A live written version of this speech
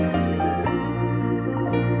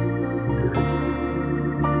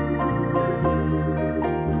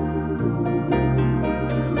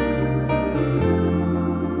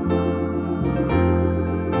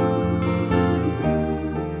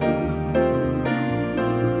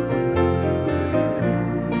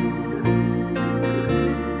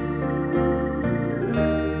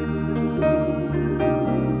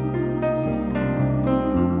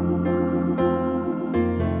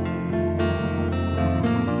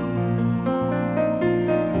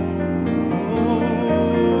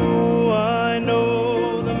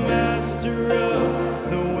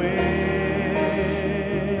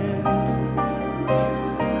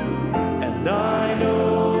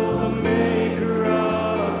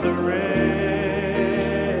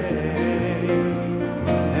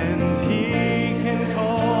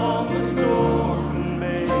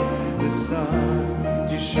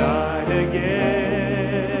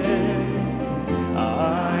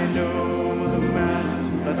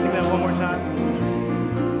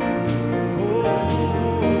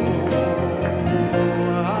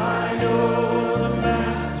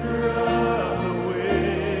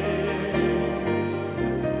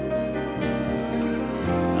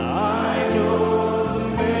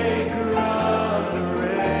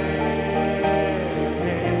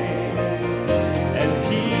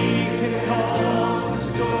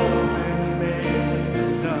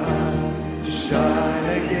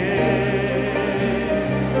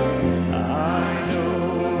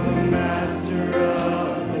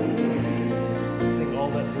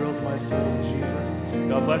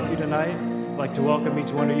bless you tonight. I'd like to welcome each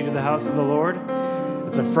one of you to the house of the Lord.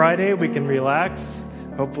 It's a Friday. We can relax.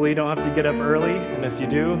 Hopefully you don't have to get up early, and if you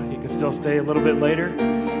do, you can still stay a little bit later.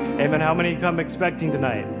 Amen. How many come expecting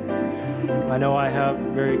tonight? I know I have.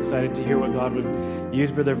 Very excited to hear what God would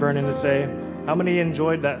use Brother Vernon to say. How many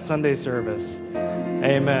enjoyed that Sunday service?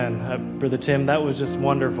 Amen. Brother Tim, that was just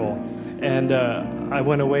wonderful. And I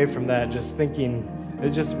went away from that just thinking, it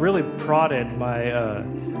just really prodded my,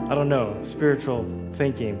 spiritual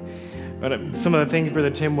thinking. But some of the things Brother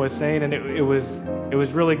Tim was saying, and it was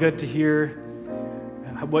really good to hear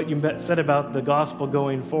what you said about the gospel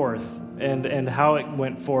going forth and how it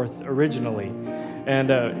went forth originally.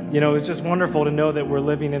 And, it was just wonderful to know that we're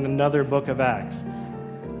living in another book of Acts.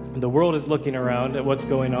 The world is looking around at what's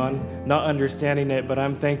going on, not understanding it, but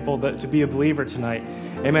I'm thankful that to be a believer tonight.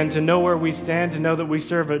 Amen. To know where we stand, to know that we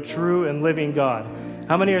serve a true and living God.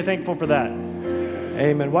 How many are thankful for that?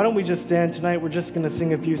 Amen. Why don't we just stand tonight? We're just going to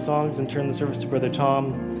sing a few songs and turn the service to Brother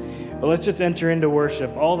Tom. But let's just enter into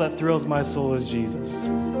worship. All that thrills my soul is Jesus.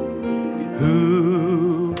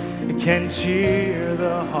 Who can cheer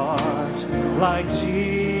the heart like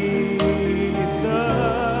Jesus?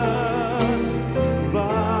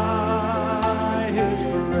 By his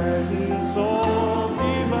presence all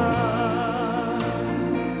divine.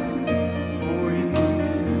 For he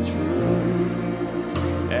is true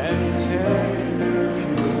and tender,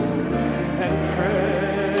 pure and precious.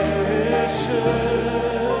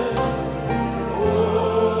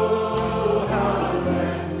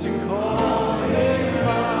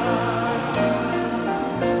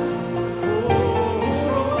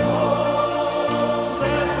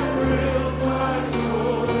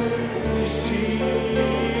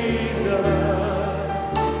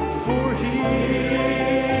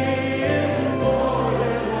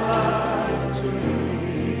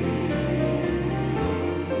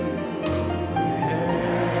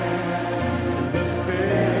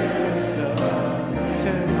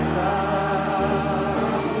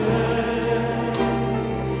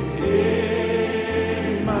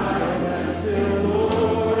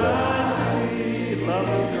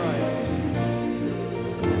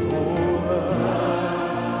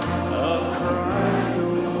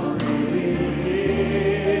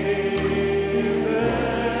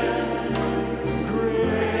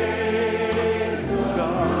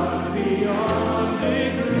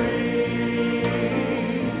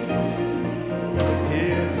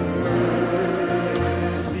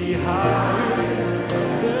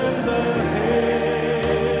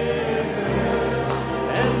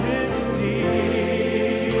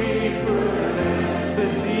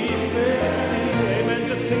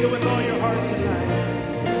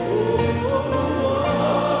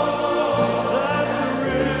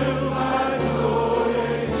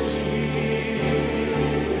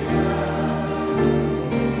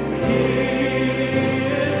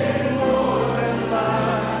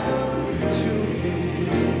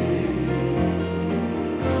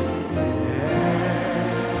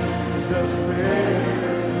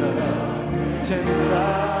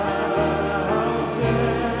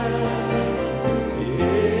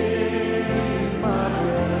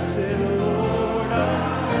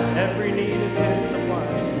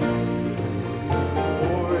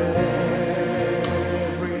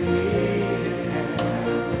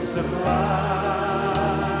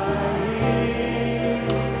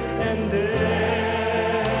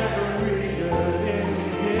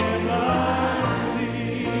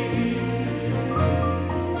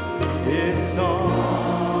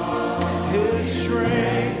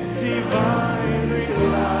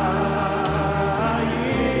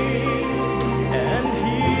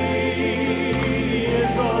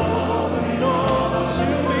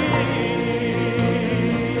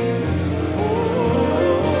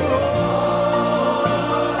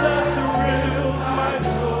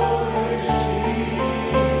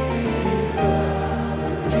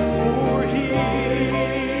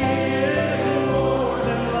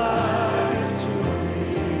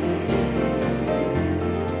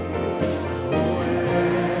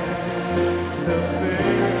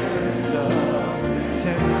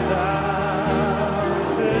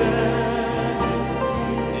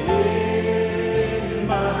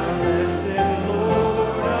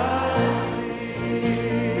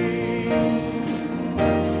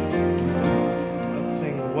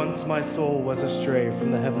 My soul was astray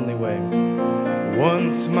from the heavenly way.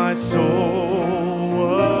 Once my soul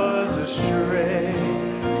was astray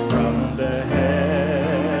from the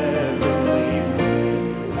heavenly way,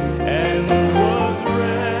 and was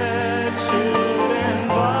wretched and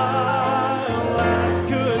vile as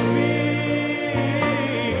could be.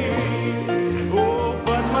 Oh,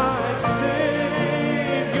 but my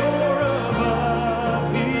Savior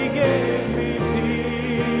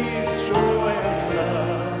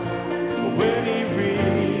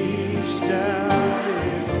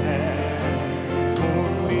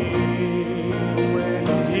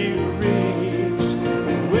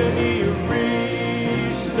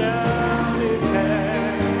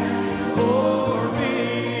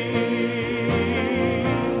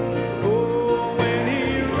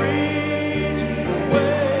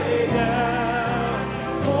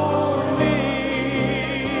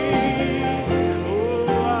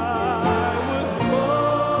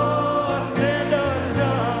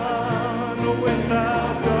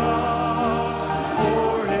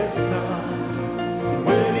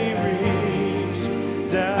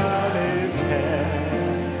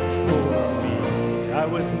I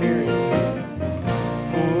was near you.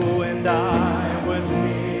 Oh, and I was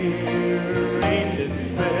near in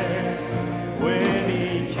despair when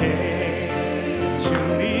he came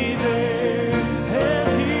to me there,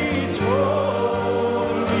 and he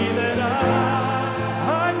told me that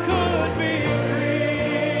I could be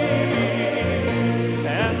free,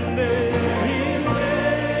 and then he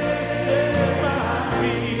lifted my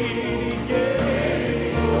feet, gave me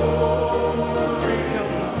glory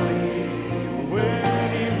complete when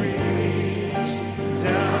he reached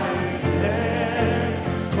down his hand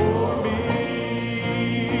for me.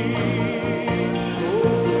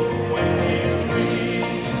 Oh, when he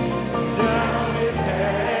reached down his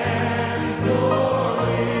hand for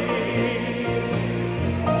me.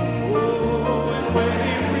 Oh, and when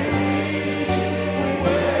he reached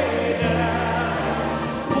way down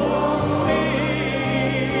for me,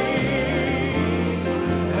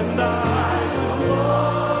 and I was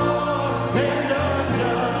lost and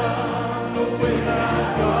undone without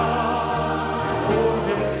God or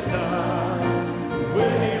his Son,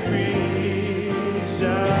 when he reached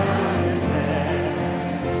out his hand.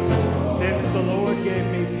 Since the Lord gave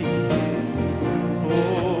me peace,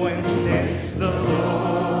 oh, and since the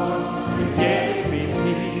Lord gave me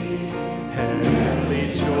peace, heavenly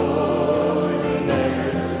joys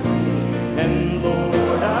never cease. And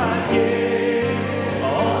Lord, I give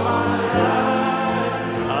all my life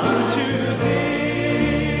unto thee.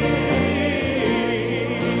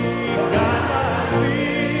 Guide my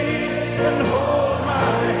feet and hold my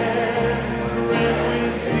hand, and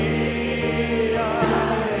with thee I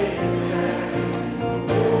stand.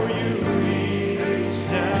 Oh, you reach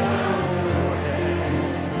down your hand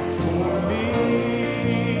for me.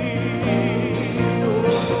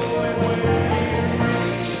 Oh, and when he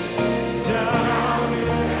reached down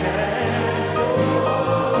his hand for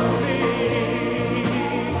me,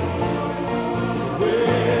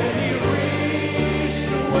 when he reached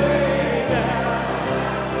way down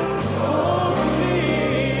for me,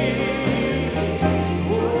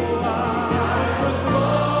 oh, I was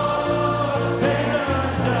lost and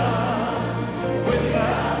undone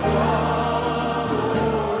without God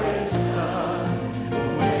or his Son,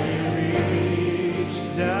 when he reached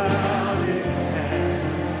down his hand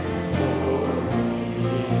for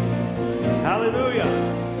me. Hallelujah.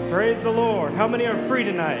 Praise the Lord. How many are free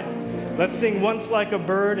tonight? Let's sing Once Like a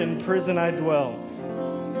Bird in Prison I Dwell.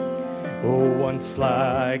 Oh, once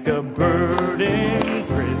like a bird in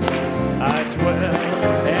prison I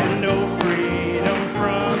dwell, and no freedom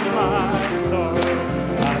from my sorrow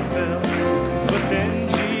I felt. But then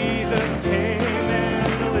Jesus came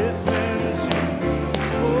and listened to me.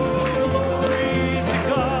 Oh, glory to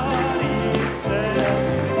God, he set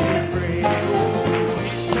me free. Oh,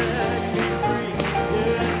 he set me free.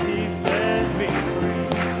 Yes, he set me free.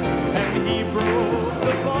 And he broke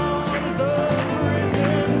the bonds of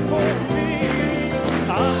prison for me.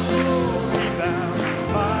 I'm glory bound,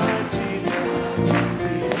 my Jesus to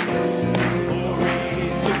see.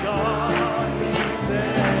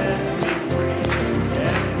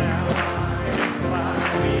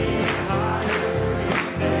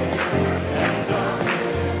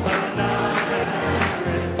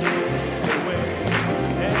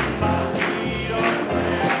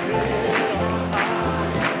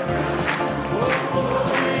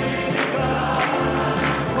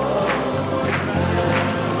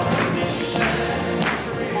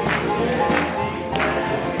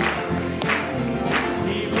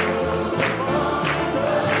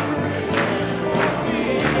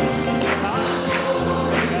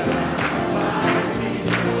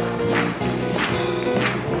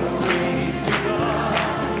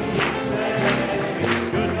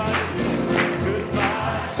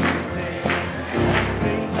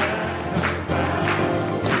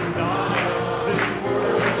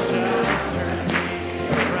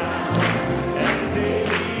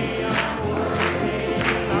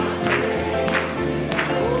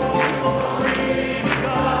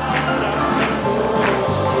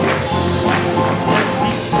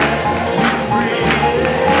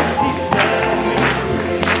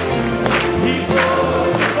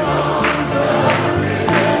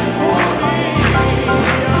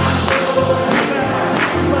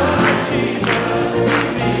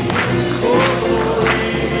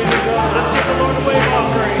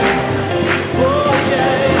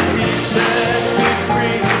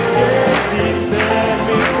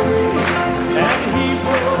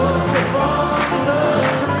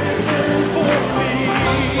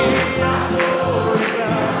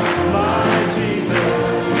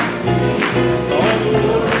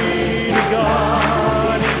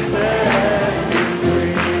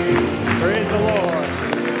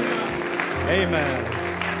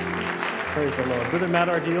 Praise the Lord. Brother Matt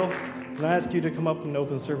Ardeal, can I ask you to come up and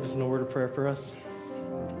open service in a word of prayer for us?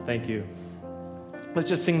 Thank you. Let's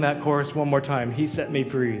just sing that chorus one more time. He set me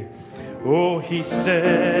free. Oh, he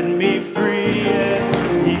set me free,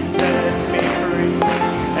 yes, he set me free,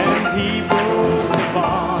 and he broke the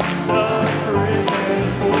bonds of prison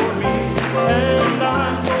for me, and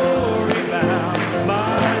I'm glory bound,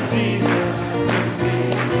 my Jesus to see.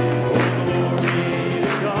 Oh, glory to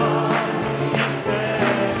God, he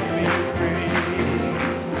set me free.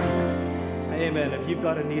 Amen. If you've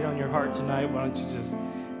got a need on your heart tonight, why don't you just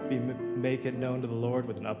make it known to the Lord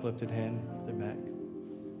with an uplifted hand. Brother Mac.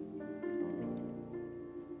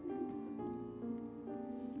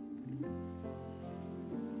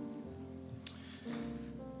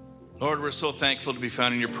 Lord, we're so thankful to be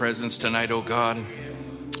found in your presence tonight, oh God.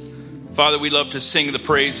 Father, we love to sing the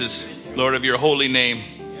praises, Lord, of your holy name.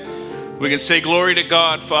 We can say glory to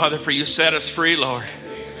God, Father, for you set us free, Lord.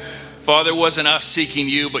 Father, it wasn't us seeking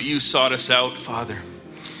you, but you sought us out, Father.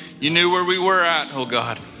 You knew where we were at, oh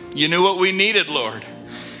God. You knew what we needed, Lord.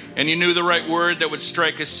 And you knew the right word that would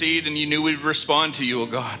strike a seed, and you knew we'd respond to you, oh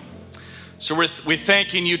God. So we're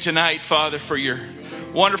thanking you tonight, Father, for your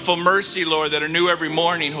wonderful mercy, Lord, that are new every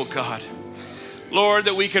morning, oh God. Lord,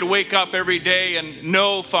 that we could wake up every day and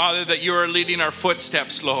know, Father, that you are leading our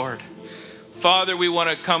footsteps, Lord. Father, we want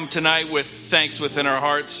to come tonight with thanks within our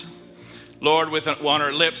hearts. Lord, on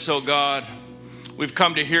our lips, oh God. We've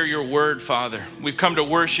come to hear your word, Father. We've come to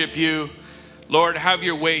worship you. Lord, have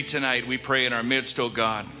your way tonight, we pray, in our midst, oh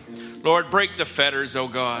God. Lord, break the fetters, oh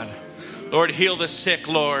God. Lord, heal the sick,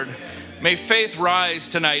 Lord. May faith rise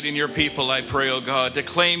tonight in your people, I pray, oh God, to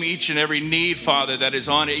claim each and every need, Father, that is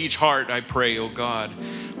on each heart, I pray, oh God.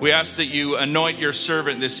 We ask that you anoint your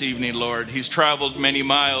servant this evening, Lord. He's traveled many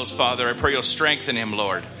miles, Father. I pray you'll strengthen him,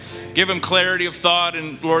 Lord. Give him clarity of thought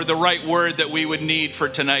and, Lord, the right word that we would need for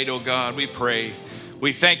tonight, oh God, we pray.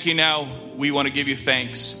 We thank you now. We want to give you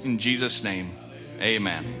thanks in Jesus' name.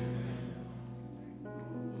 Amen.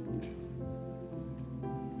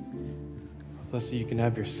 Let's see, you can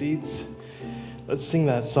have your seats. Let's sing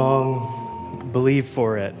that song, Believe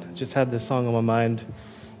for It. Just had this song on my mind.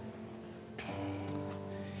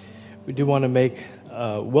 We do want to make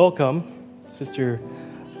welcome Sister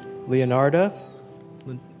Leonarda.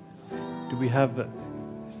 Do we have a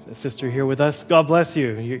sister here with us? God bless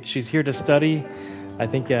you. She's here to study. I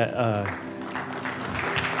think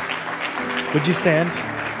would you stand?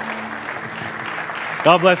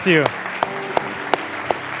 God bless you.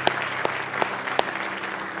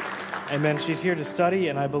 Amen. She's here to study,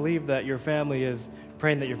 and I believe that your family is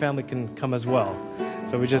praying that your family can come as well.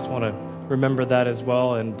 So we just want to remember that as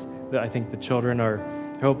well, and I think the children are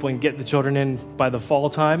hoping to get the children in by the fall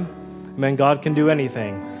time. Amen. God can do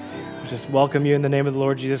anything. We just welcome you in the name of the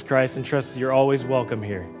Lord Jesus Christ and trust that you're always welcome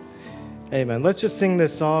here. Amen. Let's just sing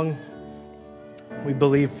this song. We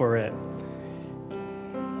believe for it.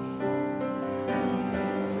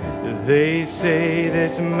 They say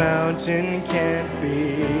this mountain can't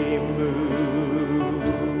be moved.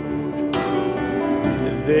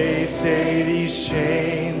 They say these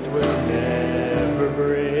chains will never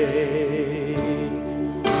break.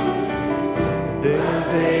 Then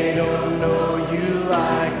they don't know you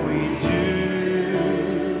like we do.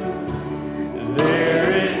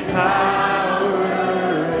 There is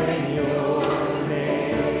power in your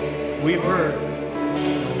name. We've heard.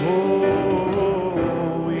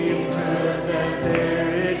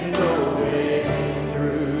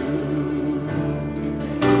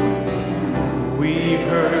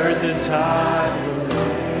 The tide will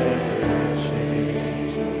never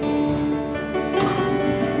change.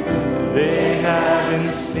 They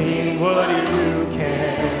haven't seen what you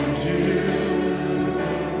can do,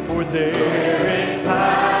 for there is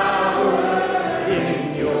power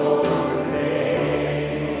in your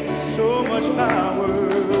name. So much power.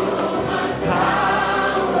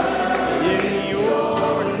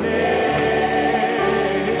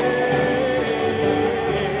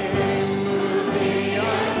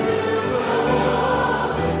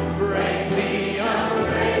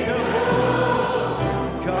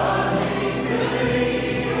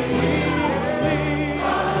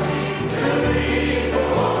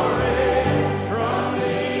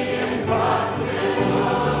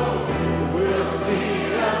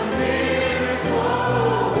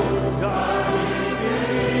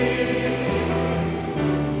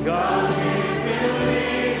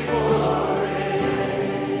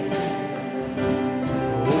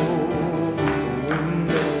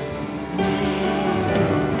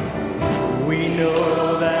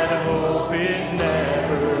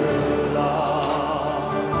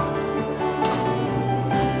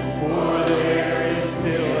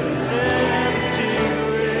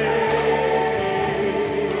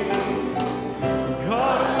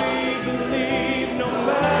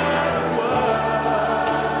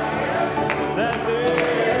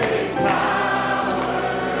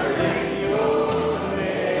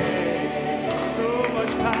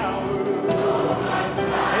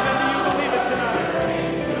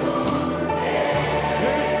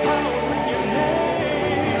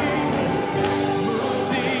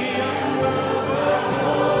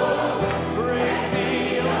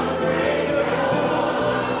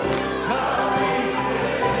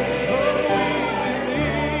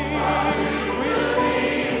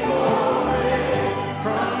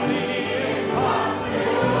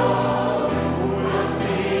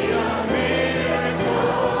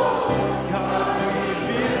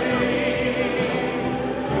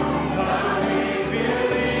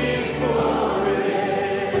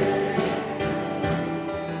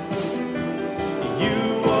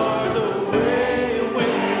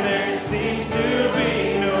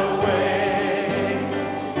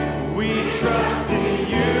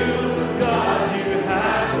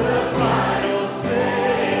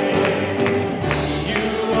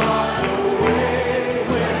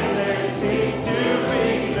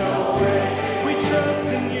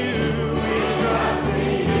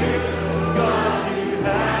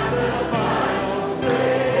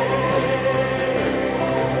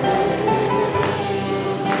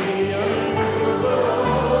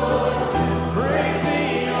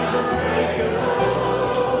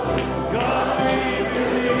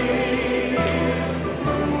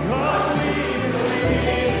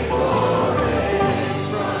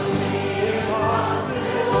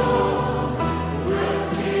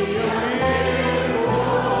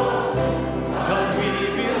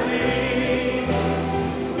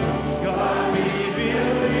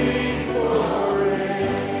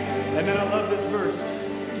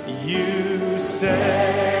 You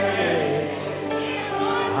said it.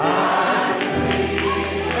 I believe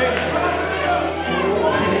it.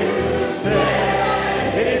 You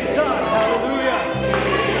said it is done. Hallelujah.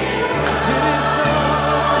 It is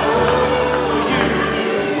done. You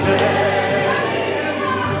said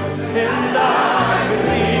it. And I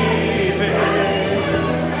believe it.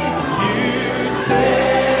 You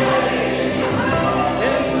said it.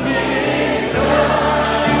 And it is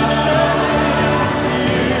done. You said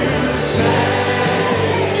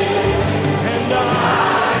and I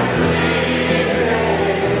believe it.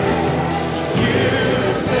 You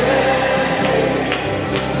said,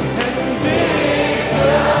 and it is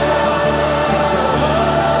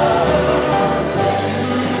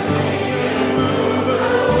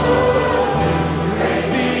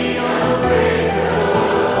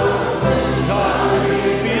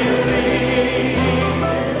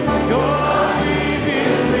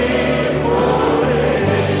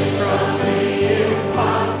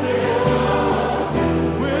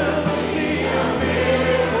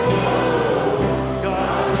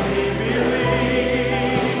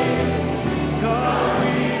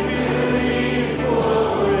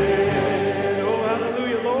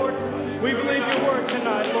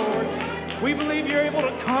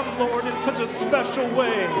Lord, in such a special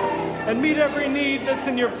way and meet every need that's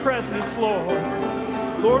in your presence, Lord.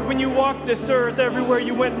 Lord, when you walked this earth, everywhere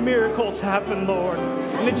you went, miracles happened, Lord.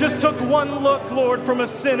 And it just took one look, Lord, from a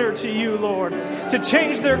sinner to you, Lord, to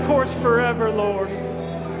change their course forever, Lord.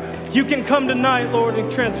 You can come tonight, Lord,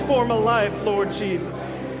 and transform a life, Lord Jesus.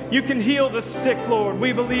 You can heal the sick, Lord.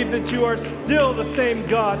 We believe that you are still the same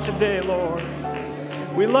God today, Lord.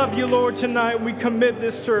 We love you, Lord, tonight. We commit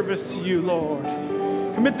this service to you, Lord.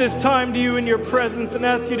 Commit this time to you in your presence and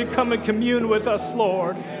ask you to come and commune with us,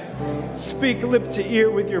 Lord. Speak lip to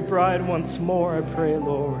ear with your bride once more, I pray,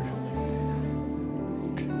 Lord.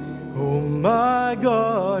 Oh, my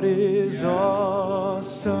God is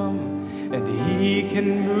awesome, and he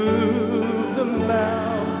can move the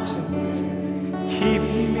mountains. Keep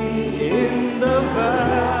me in the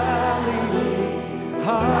valley,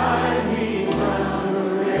 hide me from the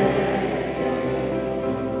rain.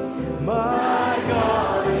 My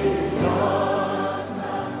God is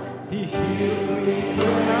awesome, he heals me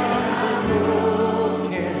when I'm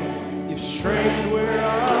broken, gives strength where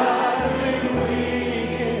I've been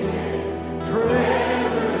weakened. Pray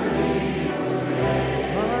for me,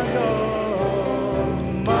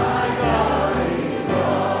 my God is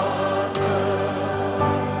awesome.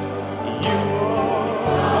 You are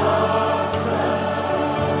awesome.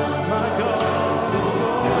 My God is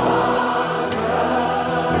awesome.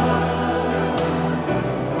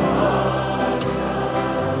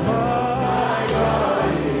 My God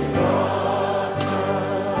is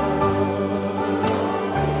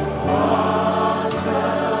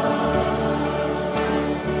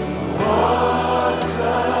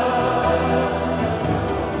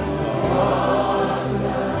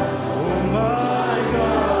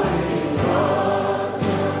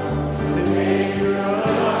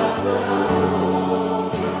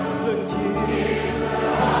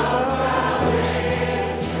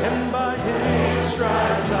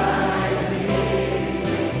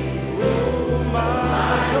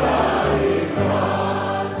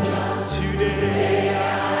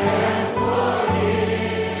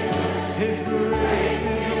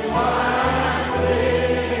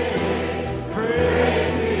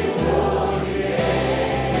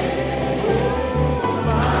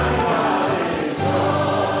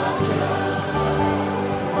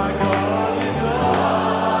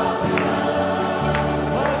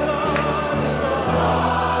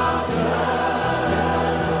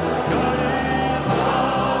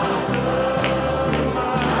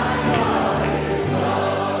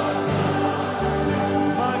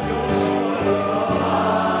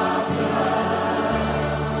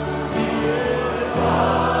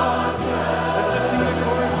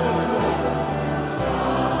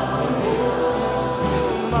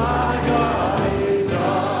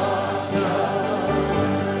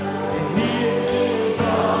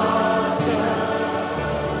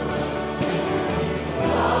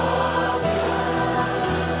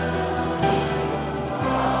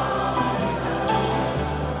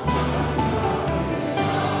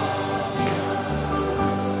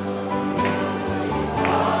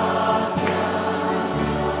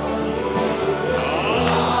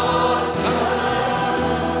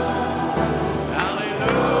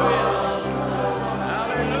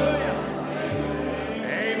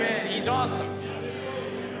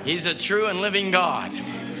He's a true and living God,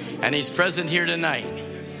 and he's present here tonight.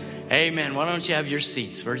 Amen. Why don't you have your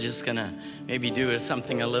seats? We're just going to maybe do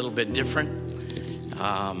something a little bit different.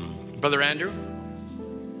 Brother Andrew,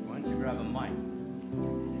 why don't you grab a mic?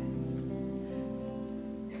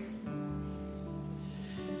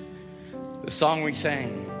 The song we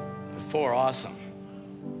sang before, awesome.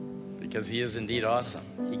 Because he is indeed awesome.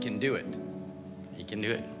 He can do it. He can do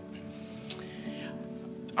it.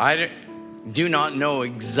 I do not know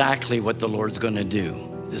exactly what the Lord's going to do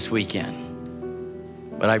this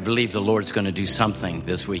weekend. But I believe the Lord's going to do something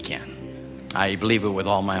this weekend. I believe it with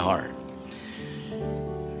all my heart.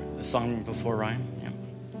 The song before, Ryan? Yeah.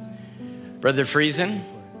 Brother Friesen,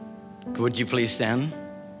 would you please stand?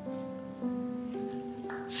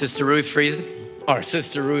 Sister Ruth Friesen, or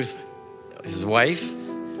Sister Ruth, his wife.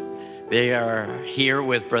 They are here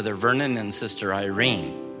with Brother Vernon and Sister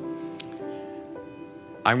Irene.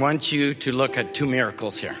 I want you to look at two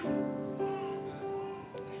miracles here.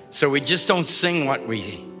 So we just don't sing what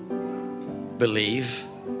we believe.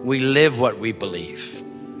 We live what we believe.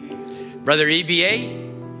 Brother EBA,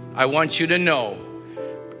 I want you to know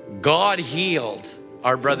God healed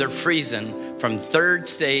our brother Friesen from third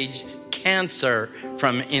stage cancer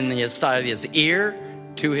from in the side of his ear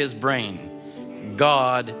to his brain.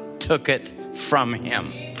 God took it from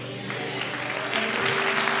him.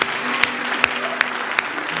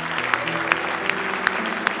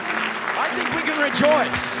 I think we can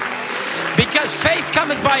rejoice because faith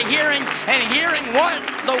cometh by hearing, and hearing what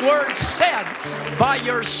the word said. By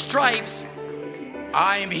your stripes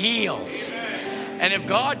I am healed. And if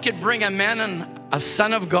God could bring a man and a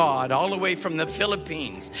son of God all the way from the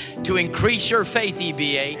Philippines to increase your faith,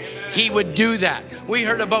 EBA, he would do that. We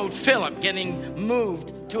heard about Philip getting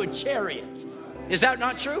moved to a chariot. Is that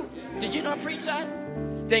not true? Did you not preach that?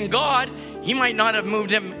 Then God, he might not have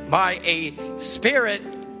moved him by a spirit.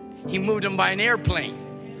 He moved him by an airplane.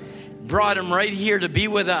 Brought him right here to be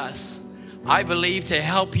with us. I believe to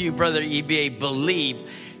help you, Brother EBA, believe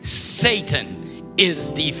Satan is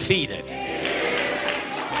defeated.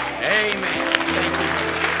 Amen.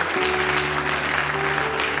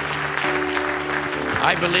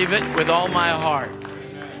 I believe it with all my heart.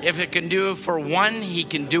 If it can do it for one, he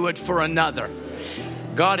can do it for another.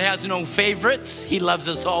 God has no favorites. He loves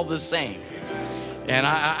us all the same. And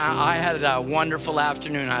I had a wonderful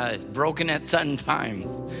afternoon. I was broken at certain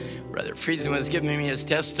times. Brother Friesen was giving me his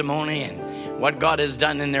testimony and what God has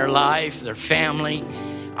done in their life, their family.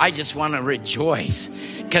 I just want to rejoice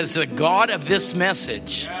because the God of this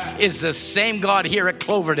message is the same God here at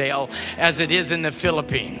Cloverdale as it is in the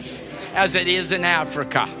Philippines, as it is in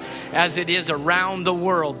Africa, as it is around the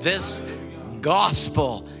world. This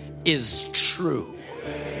gospel is true.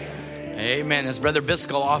 Amen. As Brother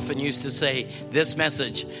Biscoe often used to say, this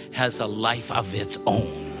message has a life of its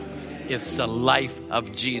own. It's the life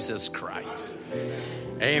of Jesus Christ.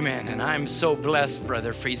 Amen. And I'm so blessed,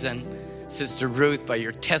 Brother Friesen, Sister Ruth, by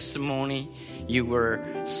your testimony. You were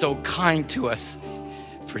so kind to us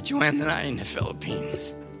for Joanne and I in the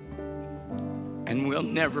Philippines. And we'll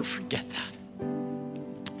never forget that.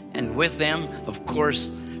 And with them, of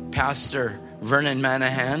course, Pastor Vernon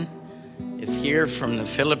Manahan is here from the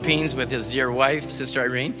Philippines with his dear wife, Sister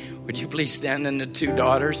Irene. Would you please stand, and the two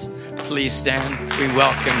daughters? Please stand. We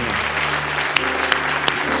welcome you.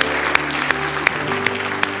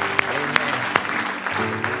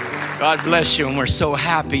 Amen. God bless you, and we're so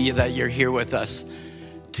happy that you're here with us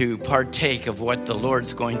to partake of what the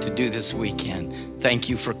Lord's going to do this weekend. Thank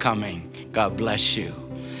you for coming. God bless you.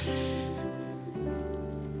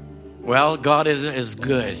 Well, God is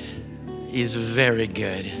good. He's very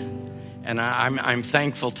good. And I'm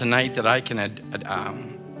thankful tonight that I can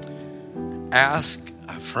ask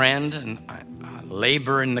a friend and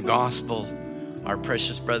labor in the gospel, our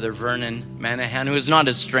precious brother Vernon Manahan, who is not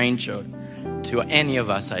a stranger to any of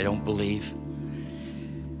us, I don't believe.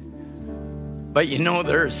 But you know,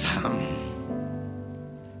 there's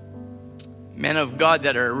men of God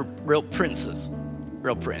that are real princes,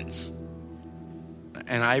 real prince.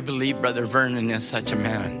 And I believe Brother Vernon is such a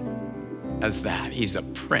man as that. He's a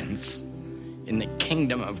prince in the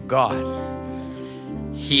kingdom of God.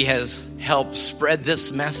 He has helped spread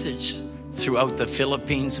this message throughout the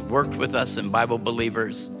Philippines, worked with us in Bible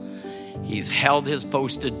Believers. He's held his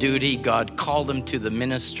post of duty. God called him to the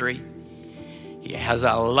ministry. He has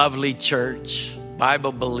a lovely church,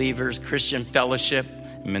 Bible Believers, Christian Fellowship,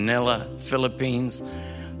 Manila, Philippines.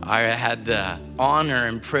 I had the honor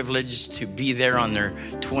and privilege to be there on their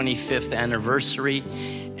 25th anniversary.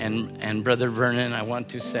 And Brother Vernon, I want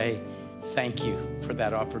to say thank you for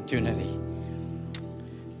that opportunity.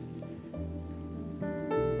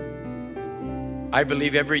 I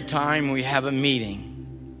believe every time we have a meeting,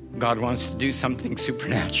 God wants to do something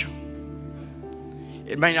supernatural.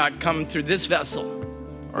 It might not come through this vessel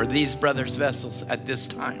or these brothers' vessels at this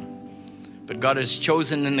time. But God has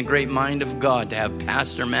chosen in the great mind of God to have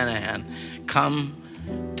Pastor Manahan come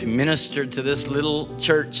to minister to this little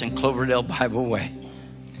church in Cloverdale Bibleway.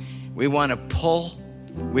 We want to pull.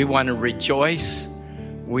 We want to rejoice.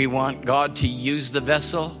 We want God to use the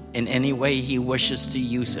vessel in any way He wishes to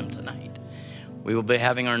use him tonight. We will be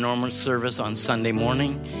having our normal service on Sunday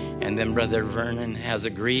morning, and then Brother Vernon has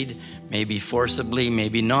agreed, maybe forcibly,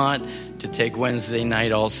 maybe not, to take Wednesday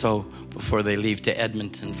night also before they leave to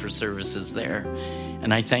Edmonton for services there.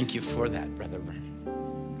 And I thank you for that, Brother Vernon.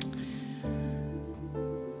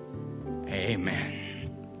 Amen.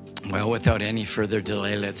 Well, without any further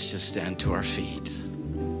delay, let's just stand to our feet.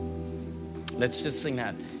 Let's just sing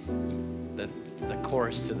the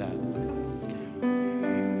chorus to that.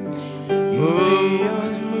 Move,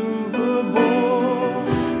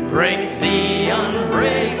 break the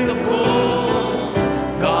unbreakable.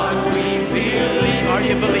 God, we believe. Are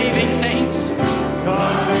you believing, saints?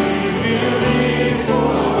 God, we believe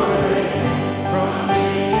for it. From the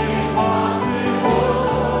impossible,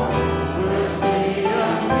 we'll see a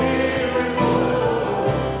miracle.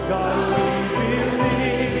 God, we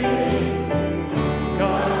believe.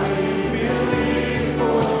 God, we believe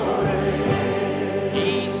for it. He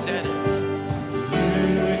said it.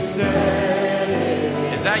 You said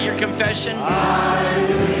it. Is that your confession? I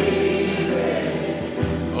believe it.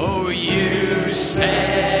 Oh, you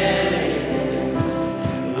said it.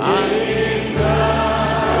 I believe God.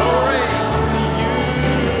 Glory. You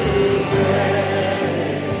said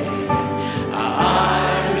it. I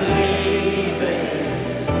believe it.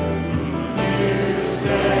 You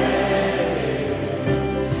said it.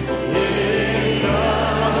 It's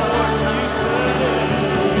done. One more time.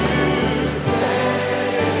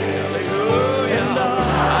 Hallelujah.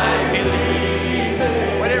 I believe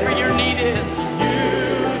it. Whatever your need is.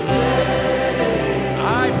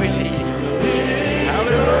 I believe.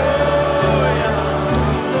 Hallelujah.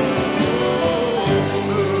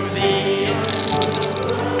 Move the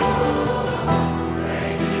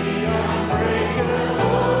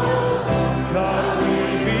God, we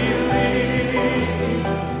believe.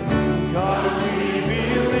 God, we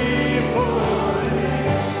believe for it.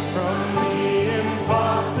 From the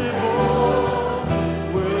impossible,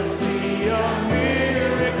 we'll see a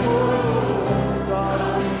miracle.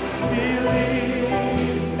 God, we believe.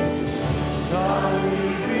 God, we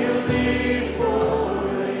believe for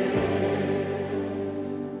it.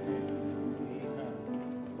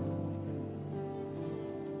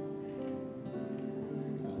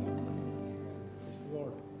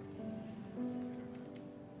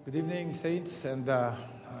 Good evening, saints, and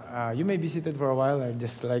you may be seated for a while. I'd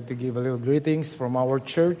just like to give a little greetings from our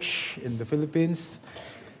church in the Philippines,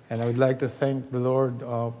 and I would like to thank the Lord,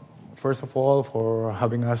 first of all, for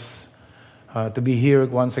having us to be here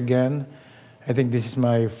once again. I think this is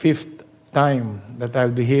my 5th time that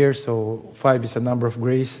I'll be here, so 5 is a number of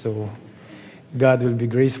grace, so God will be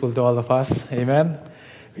graceful to all of us. Amen.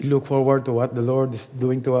 We look forward to what the Lord is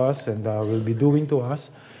doing to us and will be doing to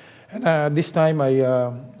us. And this time,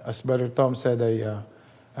 as Brother Tom said,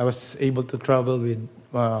 I was able to travel with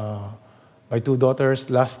my 2 daughters.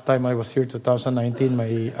 Last time I was here, 2019,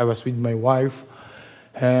 I was with my wife.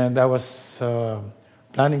 And I was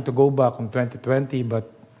planning to go back in 2020, but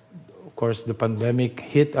of course the pandemic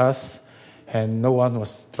hit us and no one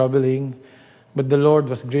was traveling. But the Lord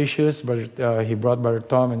was gracious. He brought Brother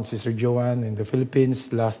Tom and Sister Joanne in the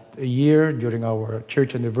Philippines last year during our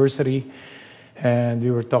church anniversary. And we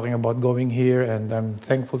were talking about going here, and I'm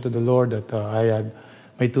thankful to the Lord that I had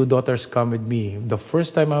my 2 daughters come with me. The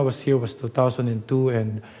first time I was here was 2002,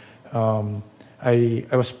 and I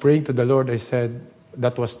was praying to the Lord. I said,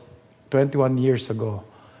 that was 21 years ago.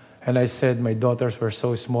 And I said, my daughters were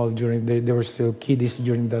so small they were still kiddies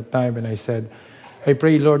during that time. And I said, I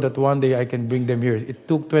pray, Lord, that one day I can bring them here. It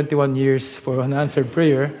took 21 years for an answered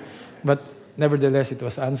prayer, but nevertheless, it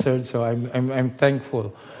was answered. So I'm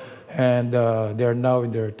thankful. And they are now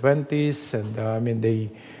in their 20s, and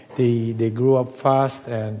they grew up fast.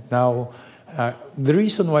 And now, the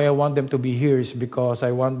reason why I want them to be here is because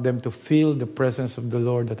I want them to feel the presence of the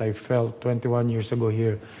Lord that I felt 21 years ago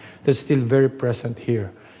here. That's still very present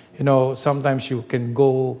here. You know, sometimes you can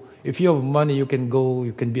go, if you have money, you can go,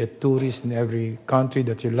 you can be a tourist in every country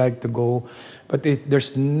that you like to go, but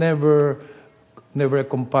there's never a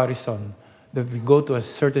comparison. That we go to a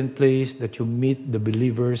certain place, that you meet the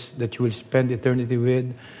believers, that you will spend eternity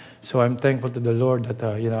with. So I'm thankful to the Lord that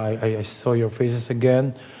I saw your faces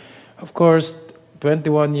again. Of course,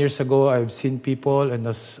 21 years ago, I've seen people, and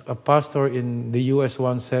as a pastor in the U.S.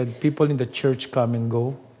 once said, people in the church come and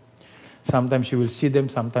go. Sometimes you will see them,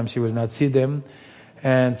 sometimes you will not see them.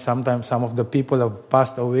 And sometimes some of the people have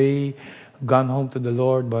passed away, gone home to the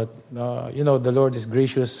Lord. But, the Lord is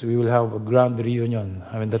gracious. We will have a grand reunion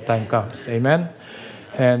when the time comes. Amen?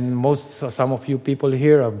 And some of you people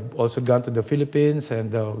here have also gone to the Philippines,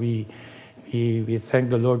 and we thank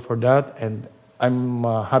the Lord for that. And I'm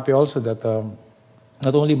happy also that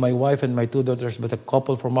not only my wife and my 2 daughters, but a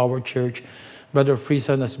couple from our church, Brother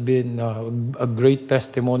Friesen has been a great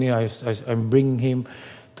testimony. I'm bringing him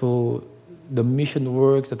to the mission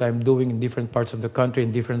works that I'm doing in different parts of the country,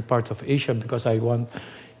 in different parts of Asia, because I want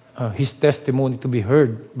his testimony to be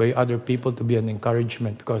heard by other people, to be an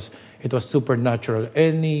encouragement, because it was supernatural.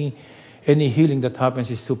 Any healing that happens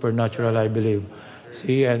is supernatural, I believe.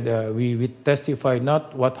 See, and we testify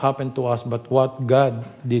not what happened to us, but what God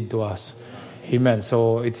did to us. Amen.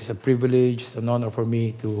 So it is a privilege, it's an honor for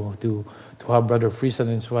me to have Brother Friesen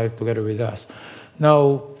and his wife together with us.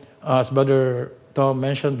 Now, as Brother Tom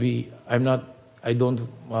mentioned, I don't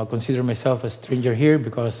consider myself a stranger here,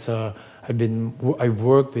 because I've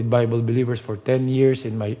worked with Bible believers for 10 years.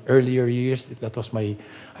 In my earlier years,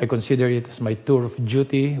 I consider it as my tour of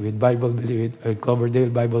duty with Cloverdale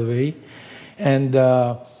Bibleway. And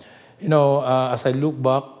as I look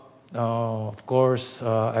back, of course,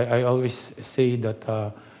 I always say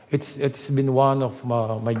that it's been one of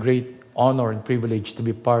my great honor and privilege to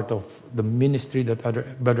be part of the ministry that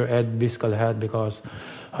Brother Ed Biscal had, because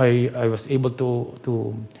I was able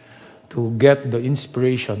to get the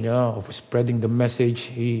inspiration, of spreading the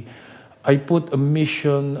message. I put a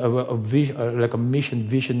mission, like a mission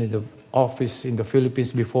vision in the office in the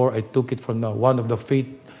Philippines before. I took it from one of the Faith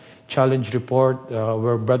Challenge report,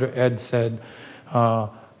 where Brother Ed said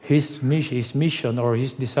his mission or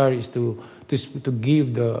his desire is to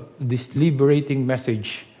give this liberating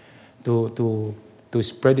message, to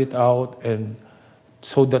spread it out, and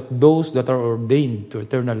so that those that are ordained to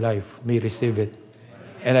eternal life may receive it.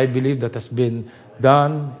 And I believe that has been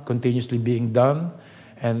done, continuously being done.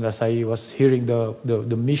 And as I was hearing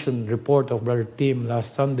the mission report of Brother Tim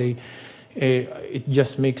last Sunday, it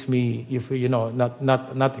just makes me,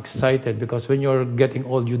 not excited, because when you're getting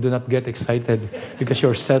old, you do not get excited because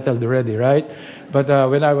you're settled already, right? But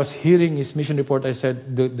when I was hearing his mission report, I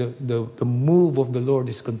said the move of the Lord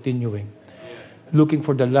is continuing, looking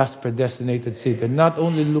for the last predestinated seed, and not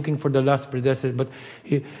only looking for the last predestinated, but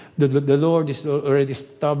the Lord is already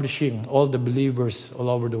establishing all the believers all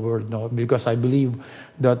over the world now. Because I believe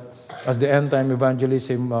that, as the end time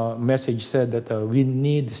evangelism message said, that we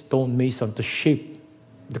need stone mason to shape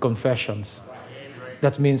the confessions.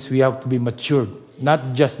 That means we have to be matured,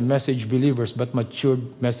 not just message believers, but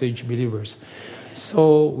matured message believers.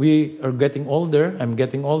 So we are getting older. I'm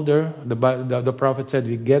getting older. The prophet said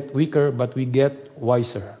we get weaker, but we get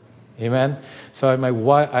wiser. Amen. So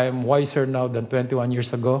I am wiser now than 21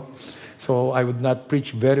 years ago. So I would not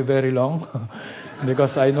preach very, very long.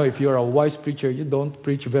 Because I know if you're a wise preacher, you don't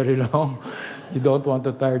preach very long. You don't want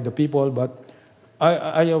to tire the people. But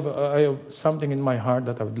I have something in my heart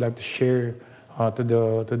that I would like to share to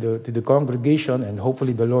the congregation, and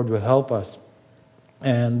hopefully the Lord will help us.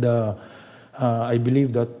 And I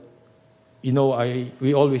believe that,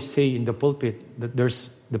 we always say in the pulpit that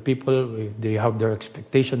there's the people, they have their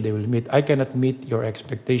expectation, they will meet. I cannot meet your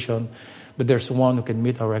expectation, but there's one who can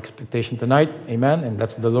meet our expectation tonight. Amen. And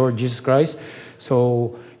that's the Lord Jesus Christ.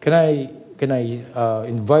 So can I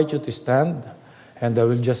invite you to stand, and I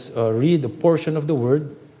will just read a portion of the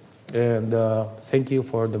word. And thank you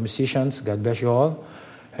for the musicians. God bless you all.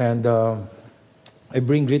 And I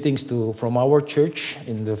bring greetings from our church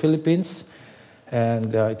in the Philippines.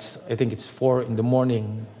 And I think it's 4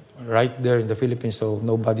 a.m. right there in the Philippines, so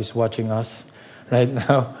nobody's watching us right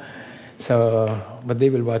now. So, but they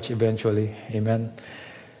will watch eventually. Amen.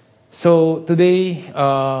 So today,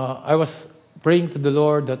 I was praying to the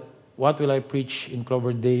Lord that what will I preach in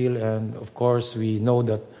Cloverdale, and of course we know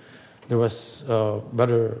that there was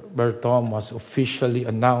Brother Tom was officially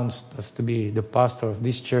announced as to be the pastor of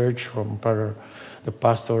this church from the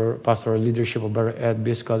pastoral leadership of Brother Ed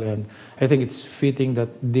Biscal, and I think it's fitting that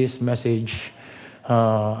this message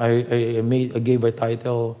I gave a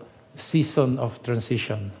title, Season of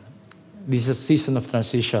Transition. This is a season of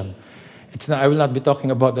transition. I will not be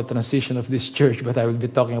talking about the transition of this church, but I will be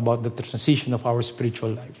talking about the transition of our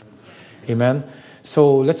spiritual life. Amen.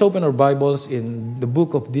 So let's open our Bibles in the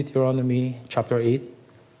book of Deuteronomy, chapter 8.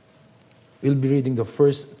 We'll be reading the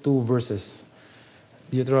first 2 verses.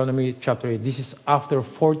 Deuteronomy chapter 8. This is after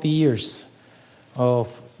 40 years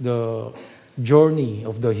of the journey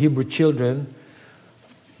of the Hebrew children.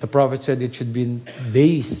 The prophet said it should be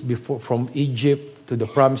days before from Egypt to the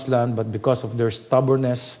promised land, but because of their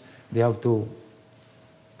stubbornness, they have to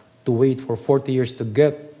to wait for 40 years to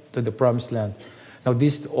get to the promised land. Now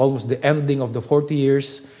this is almost the ending of the 40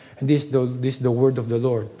 years, and this is the word of the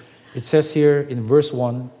Lord. It says here in verse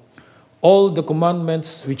 1, all the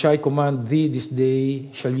commandments which I command thee this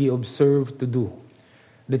day shall ye observe to do,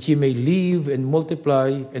 that ye may live and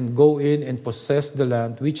multiply and go in and possess the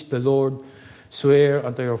land which the Lord sware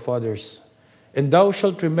unto your fathers. And thou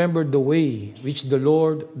shalt remember the way which the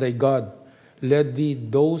Lord thy God led thee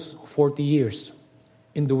those 40 years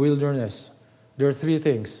in the wilderness. There are three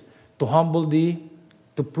things: to humble thee,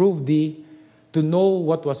 to prove thee, to know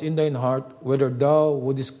what was in thine heart, whether thou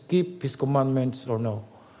wouldest keep his commandments or no.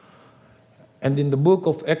 And in the book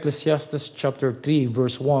of Ecclesiastes chapter 3,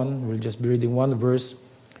 verse 1, we'll just be reading one verse.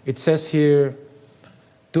 It says here,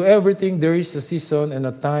 to everything there is a season and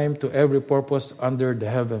a time to every purpose under the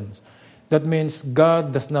heavens. That means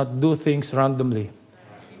God does not do things randomly.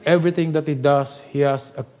 Everything that he does, he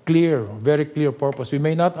has a clear, very clear purpose. We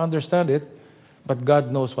may not understand it, but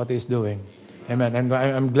God knows what he's doing. Amen. And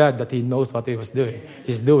I'm glad that he knows what he's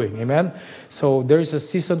doing. Amen. So there is a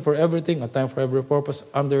season for everything, a time for every purpose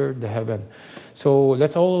under the heaven. So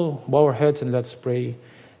let's all bow our heads and let's pray.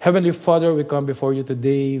 Heavenly Father, we come before you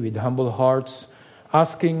today with humble hearts,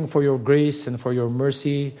 asking for your grace and for your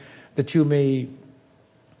mercy, that you may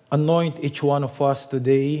anoint each one of us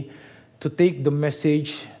today to take the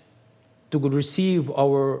message, to receive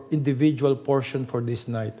our individual portion for this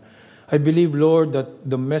night. I believe, Lord, that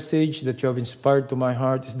the message that you have inspired to my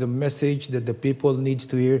heart is the message that the people needs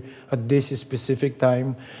to hear at this specific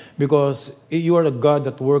time, because you are a God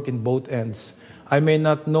that works in both ends. I may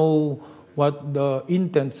not know what the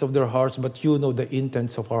intents of their hearts, but you know the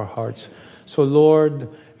intents of our hearts. So, Lord,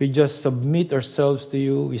 we just submit ourselves to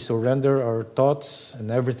you. We surrender our thoughts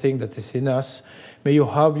and everything that is in us. May you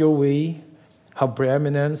have your way, have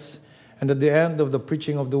preeminence. And at the end of the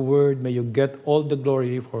preaching of the word, may you get all the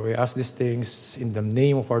glory, for we ask these things in the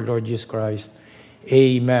name of our Lord Jesus Christ.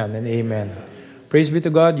 Amen and amen. Praise be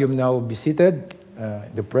to God. You may now be seated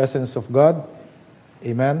in the presence of God.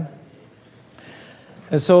 Amen.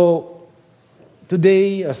 And so,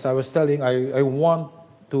 today, as I was telling, I want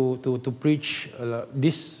to preach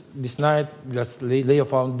this night, just lay a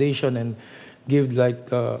foundation and give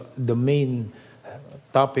the main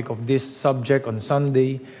topic of this subject on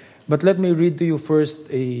Sunday. But let me read to you first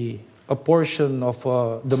a portion of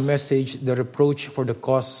the message, the reproach for the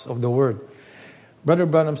cause of the word. Brother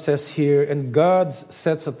Branham says here, and God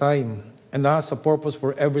sets a time and has a purpose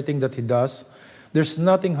for everything that he does. There's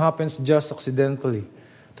nothing happens just accidentally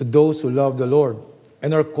to those who love the Lord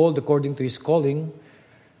and are called according to his calling.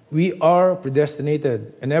 We are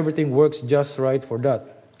predestinated, and everything works just right for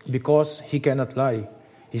that, because he cannot lie.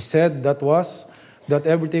 He said that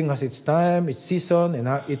everything has its time, its season, and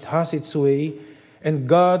it has its way, and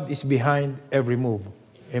God is behind every move.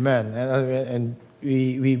 Amen. And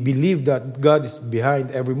we believe that God is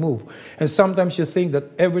behind every move. And sometimes you think that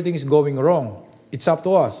everything is going wrong. It's up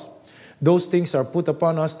to us. Those things are put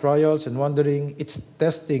upon us, trials and wondering. It's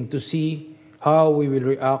testing to see how we will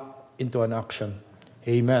react into an action.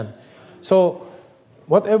 Amen. So,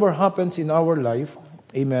 whatever happens in our life,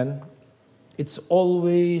 amen, it's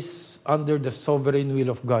always under the sovereign will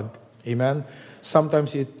of God. Amen.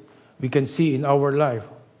 Sometimes we can see in our life,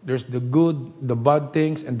 there's the good, the bad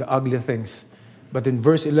things, and the ugly things. But in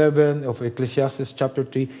verse 11 of Ecclesiastes chapter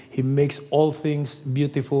 3, he makes all things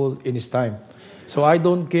beautiful in his time. So I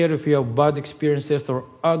don't care if you have bad experiences or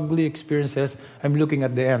ugly experiences, I'm looking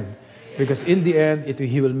at the end. Because in the end,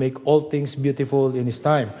 he will make all things beautiful in his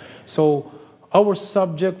time. So our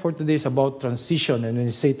subject for today is about transition. And when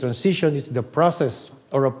you say transition, it's the process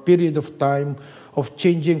or a period of time of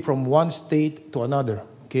changing from one state to another.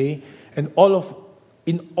 Okay? And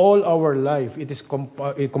in all our life, it is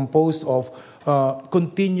composed of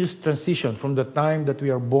continuous transition from the time that we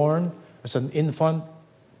are born as an infant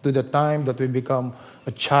to the time that we become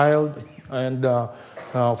a child, and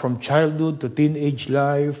from childhood to teenage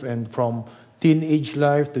life, and from teenage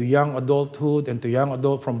life to young adulthood, and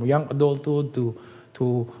from young adulthood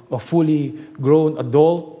to a fully grown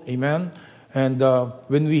adult. Amen. And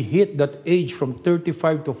when we hit that age from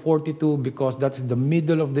 35 to 42, because that's the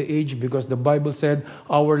middle of the age, because the Bible said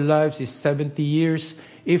our lives is 70 years.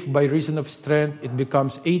 If by reason of strength, it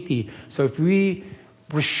becomes 80. So if we,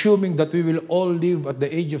 presuming that we will all live at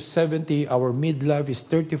the age of 70, our midlife is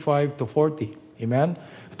 35 to 40. Amen?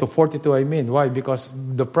 To 42, I mean. Why? Because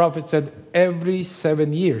the prophet said every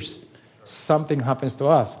 7 years, something happens to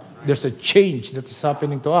us. There's a change that is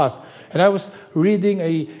happening to us. And I was reading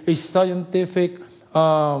a scientific,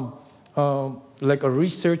 like a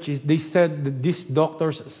research. They said that these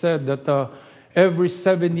doctors said that Every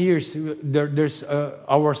 7 years, there's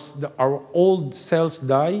our old cells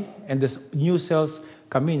die and the new cells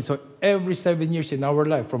come in. So every 7 years in our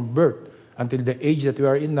life, from birth until the age that we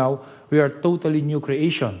are in now, we are totally new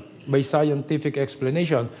creation by scientific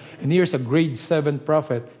explanation. And here's a grade 7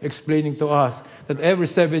 prophet explaining to us that every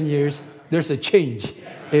 7 years, there's a change.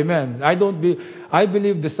 Amen. I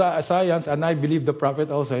believe the science and I believe the prophet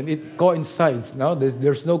also, and it coincides. No,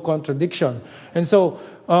 there's no contradiction. And so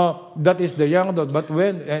that is the young adult. But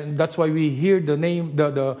and that's why we hear the name,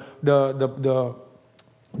 the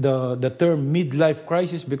term midlife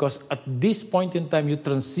crisis, because at this point in time you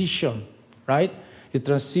transition, right? You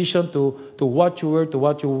transition to what you were, to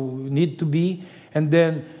what you need to be, and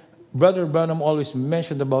then Brother Branham always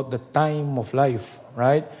mentioned about the time of life,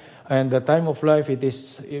 right? And the time of life, it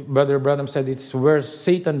is, Brother Branham said, it's where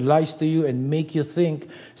Satan lies to you and make you think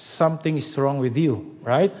something is wrong with you,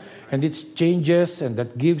 right? And it changes, and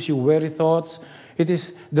that gives you weary thoughts. It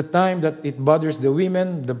is the time that it bothers the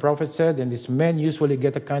women, the prophet said, and these men usually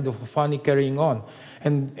get a kind of funny carrying on.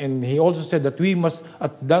 And he also said that we must,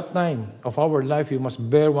 at that time of our life, we must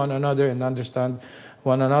bear one another and understand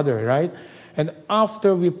one another, right? And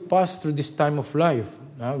after we pass through this time of life,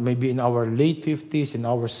 maybe in our late 50s, in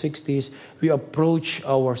our 60s, we approach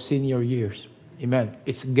our senior years. Amen.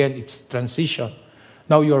 It's transition.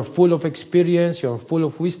 Now you're full of experience, you're full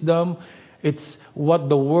of wisdom. It's what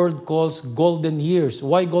the world calls golden years.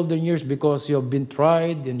 Why golden years? Because you have been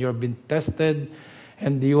tried and you have been tested,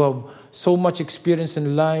 and you have so much experience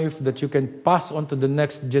in life that you can pass on to the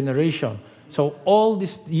next generation. So all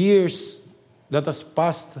these years that has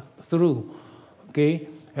passed through, okay,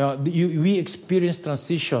 we experience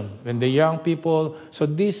transition when the young people. So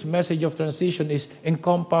this message of transition is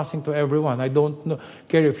encompassing to everyone. I don't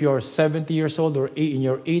care if you're 70 years old or in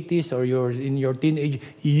your 80s or you're in your teenage.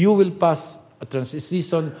 You will pass a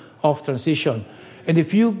season of transition. And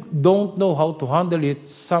if you don't know how to handle it,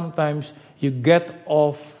 sometimes you get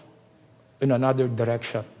off in another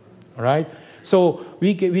direction. All right? So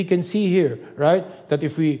we can see here, right, that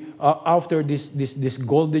if we after this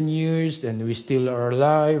golden years and we still are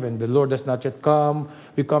alive and the Lord has not yet come,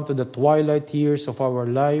 we come to the twilight years of our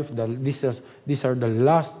life. These are the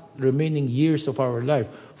last remaining years of our life.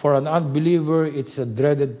 For an unbeliever, it's a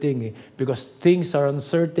dreaded thing because things are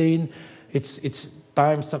uncertain. It's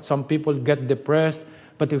times that some people get depressed.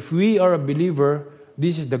 But if we are a believer,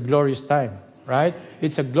 this is the glorious time. Right?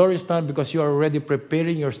 It's a glorious time because you are already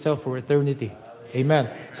preparing yourself for eternity. Amen.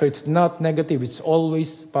 So it's not negative. It's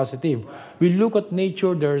always positive. We look at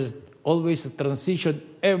nature. There's always a transition.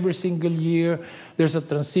 Every single year, there's a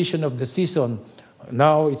transition of the season.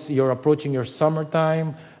 Now you're approaching your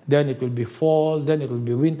summertime. Then it will be fall. Then it will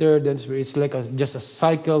be winter. Then it's like just a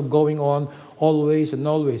cycle going on always and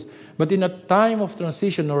always. But in a time of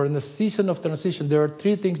transition or in a season of transition, there are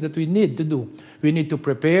three things that we need to do. We need to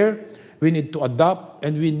prepare. We need to adapt,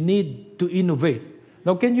 and we need to innovate.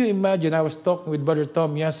 Now, can you imagine, I was talking with Brother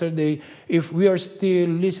Tom yesterday, if we are still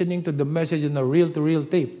listening to the message in a reel-to-reel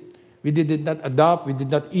tape. We did not adapt, we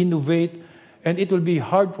did not innovate, and it will be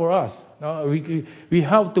hard for us. We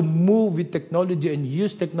have to move with technology and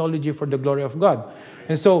use technology for the glory of God.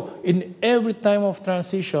 And so, in every time of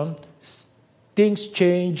transition, things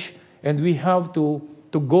change, and we have to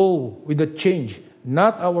go with the change.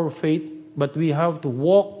 Not our faith, but we have to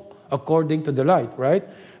walk according to the light, right?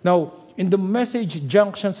 Now, in the message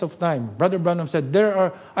junctions of time, Brother Branham said,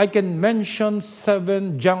 I can mention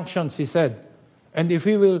 7 junctions, he said. And if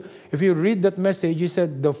you read that message, he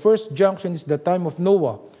said, the first junction is the time of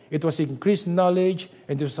Noah. It was increased knowledge,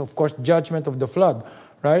 and it was, of course, judgment of the flood,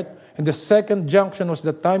 right? And the second junction was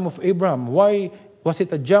the time of Abraham. Why was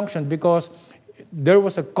it a junction? Because there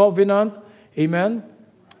was a covenant, amen?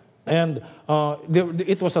 And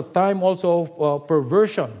it was a time also of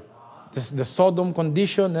perversion. The Sodom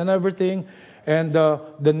condition and everything. And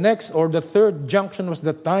the next or the third junction was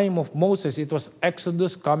the time of Moses. It was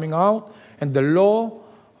Exodus coming out and the law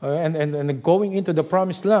and going into the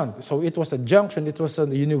promised land. So it was a junction. It was a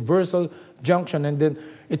universal junction. And then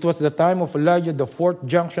it was the time of Elijah. The fourth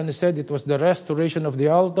junction, he said, it was the restoration of the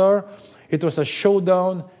altar. It was a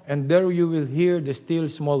showdown. And there you will hear the still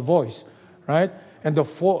small voice. Right? And the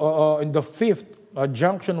fifth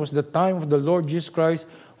junction was the time of the Lord Jesus Christ.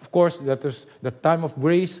 Of course, that was the time of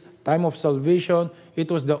grace, time of salvation. It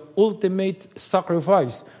was the ultimate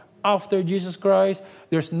sacrifice. After Jesus Christ,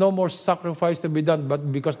 there's no more sacrifice to be done,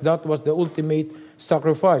 but because that was the ultimate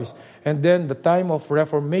sacrifice. And then the time of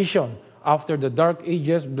reformation. after the dark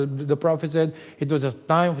ages. The prophet said it was a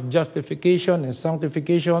time of justification and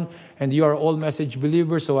sanctification, and you are all message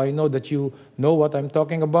believers, so I know that you know what I'm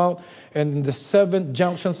talking about. And in the 7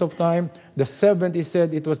 junctions of time, the 7th, he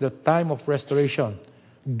said, it was the time of restoration.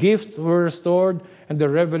 Gifts were restored, and the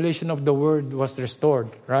revelation of the Word was restored,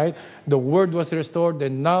 right? The Word was restored,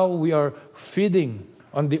 and now we are feeding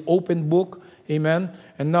on the open book, amen?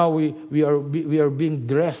 And now we are being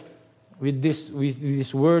dressed with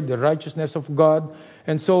this Word, the righteousness of God.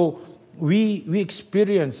 And so we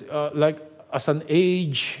experience, like as an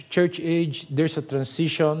age, church age, there's a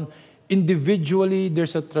transition. Individually,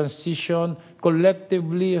 there's a transition.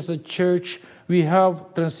 Collectively, as a church, we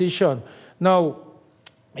have transition. Now,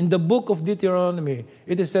 in the book of Deuteronomy,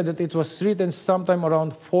 it is said that it was written sometime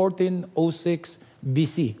around 1406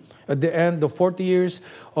 BC, at the end of 40 years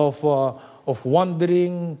of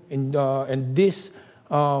wandering, and this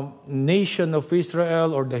nation of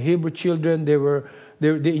Israel, or the Hebrew children,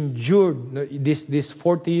 they endured this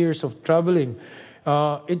 40 years of traveling.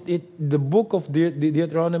 The book of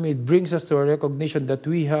Deuteronomy brings us to a recognition that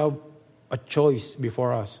we have a choice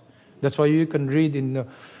before us. That's why you can read in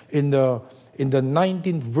the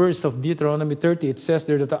 19th verse of Deuteronomy 30, it says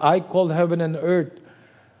there that I call heaven and earth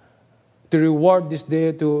to reward this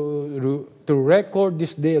day, to record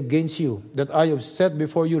this day against you, that I have set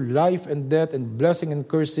before you life and death, and blessing and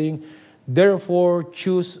cursing. Therefore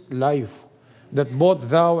choose life, that both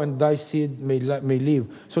thou and thy seed may live.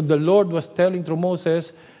 So the Lord was telling through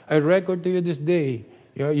Moses, I record to you this day,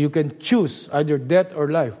 you can choose either death or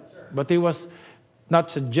life. But he was not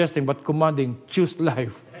suggesting, but commanding, choose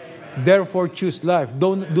life. Therefore, choose life.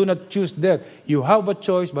 Do not choose death. You have a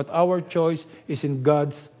choice, but our choice is in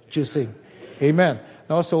God's choosing. Amen.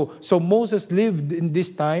 Now, so Moses lived in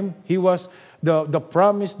this time. He was the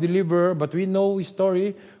promised deliverer, but we know his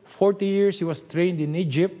story. 40 years he was trained in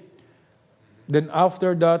Egypt. Then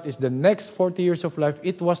after that is the next 40 years of life.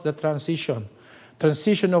 It was the transition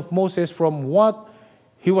of Moses from what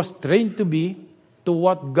he was trained to be to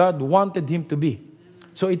what God wanted him to be.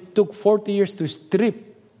 So it took 40 years to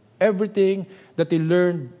strip everything that he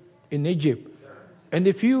learned in Egypt. And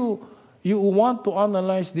if you want to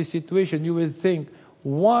analyze this situation, you will think,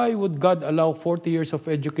 why would God allow 40 years of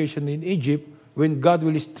education in Egypt when God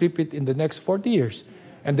will strip it in the next 40 years?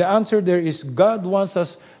 And the answer there is God wants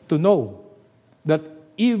us to know that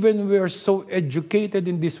even we are so educated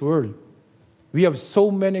in this world, we have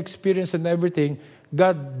so many experience and everything,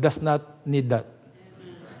 God does not need that.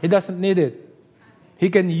 He doesn't need it. He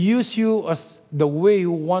can use you as the way He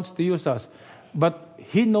wants to use us. But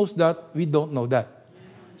He knows that we don't know that.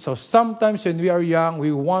 So sometimes when we are young,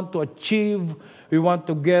 we want to achieve, we want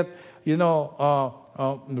to get,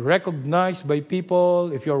 recognized by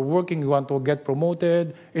people. If you're working, you want to get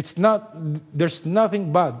promoted. There's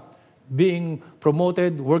nothing bad being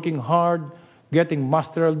promoted, working hard, getting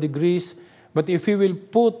masteral degrees. But if we will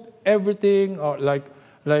put everything, or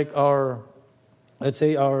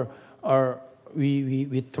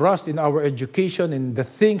we trust in our education and the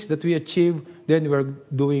things that we achieve, then we're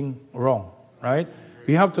doing wrong, right?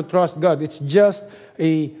 We have to trust God. It's just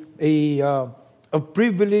a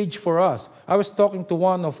privilege for us. I was talking to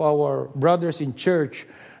one of our brothers in church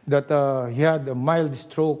that he had a mild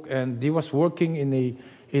stroke, and he was working in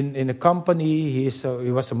a company.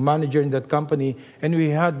 He was a manager in that company, and he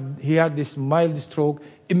had this mild stroke.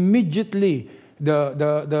 Immediately,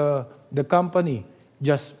 the company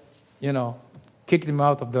just kicked him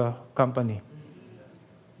out of the company.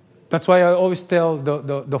 That's why I always tell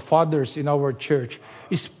the fathers in our church,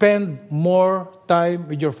 spend more time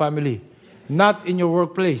with your family, not in your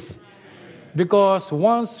workplace. Because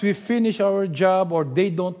once we finish our job or they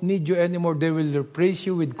don't need you anymore, they will replace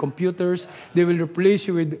you with computers. They will replace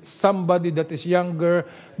you with somebody that is younger.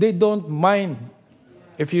 They don't mind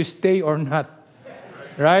if you stay or not.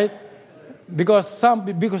 Right?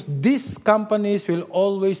 Because these companies will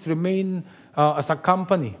always remain as a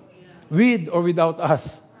company, with or without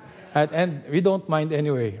us. And we don't mind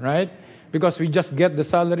anyway, right? Because we just get the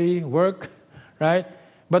salary, work, right?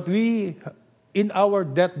 But we, in our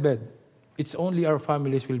deathbed, it's only our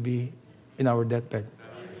families will be in our deathbed.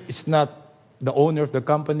 It's not the owner of the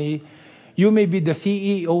company. You may be the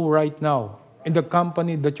CEO right now in the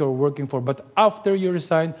company that you're working for, but after you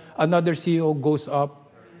resign, another CEO goes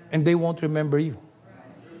up and they won't remember you.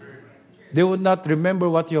 They will not remember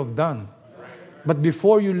what you have done. But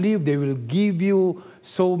before you leave, they will give you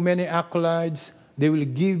so many accolades. They will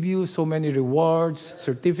give you so many rewards,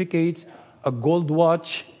 certificates, a gold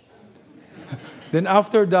watch. Then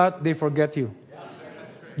after that, they forget you.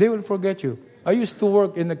 They will forget you. I used to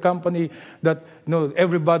work in a company that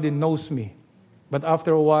everybody knows me. But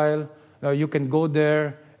after a while, you can go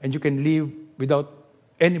there and you can leave without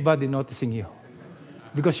anybody noticing you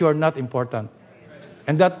because you are not important.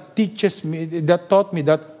 And that taught me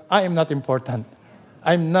that I am not important.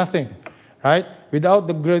 I'm nothing, right? Without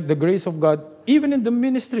the grace of God, even in the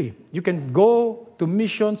ministry, you can go to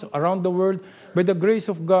missions around the world by the grace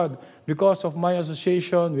of God. Because of my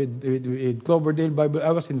association with Cloverdale Bible,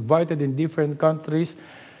 I was invited in different countries.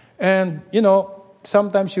 And,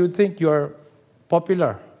 sometimes you think you are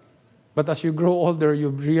popular. But as you grow older, you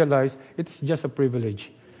realize it's just a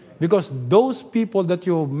privilege. Because those people that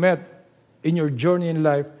you met in your journey in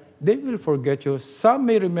life, they will forget you. Some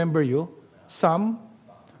may remember you. Some,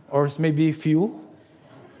 or maybe few,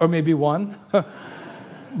 or maybe one.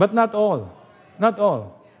 But not all. Not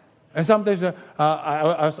all. And sometimes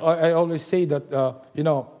I always say that,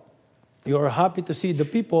 you are happy to see the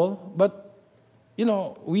people, but,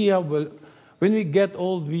 when we get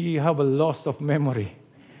old, we have a loss of memory.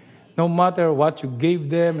 No matter what you gave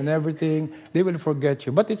them and everything, they will forget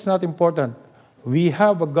you. But it's not important. We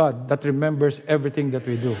have a God that remembers everything that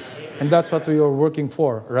we do. And that's what we are working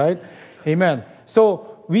for, right? Amen.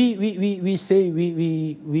 So we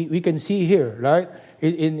can see here, right?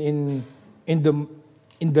 In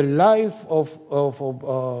the life of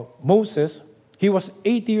Moses, he was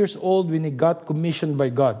 80 years old when he got commissioned by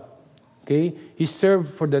God. Okay? He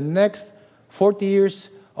served for the next 40 years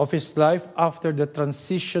of his life after the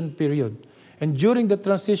transition period. And during the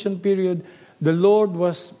transition period, the Lord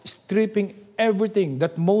was stripping everything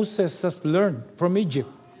that Moses has learned from Egypt.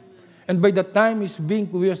 And by the time he's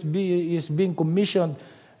being commissioned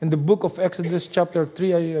in the book of Exodus chapter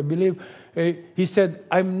 3, I believe, he said,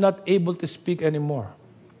 I'm not able to speak anymore.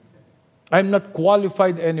 I'm not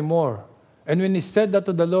qualified anymore. And when he said that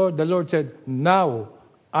to the Lord said, now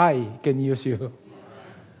I can use you.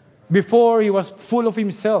 Before, he was full of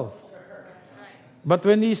himself. But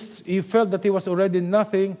when he felt that he was already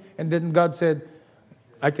nothing, and then God said,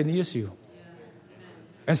 I can use you.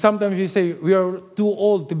 And sometimes we say, we are too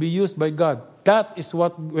old to be used by God. That is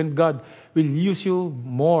when God will use you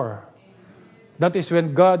more. That is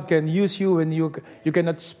when God can use you when you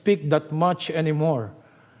cannot speak that much anymore.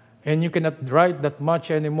 And you cannot write that much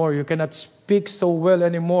anymore. You cannot speak so well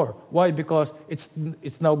anymore. Why? Because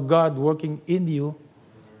it's now God working in you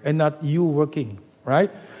and not you working, right?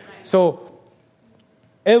 So,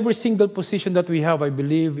 every single position that we have, I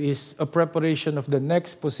believe, is a preparation of the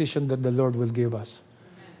next position that the Lord will give us.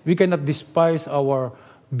 We cannot despise our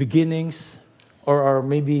beginnings or our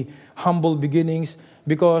maybe humble beginnings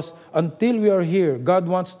because until we are here, God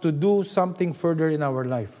wants to do something further in our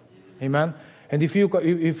life. Amen? And if you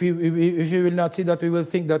will not see that, we will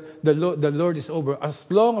think that the Lord is over. As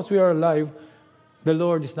long as we are alive, the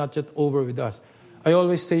Lord is not yet over with us. I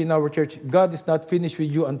always say in our church, God is not finished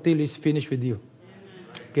with you until He's finished with you.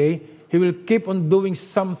 Okay? He will keep on doing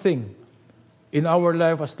something in our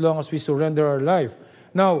life as long as we surrender our life.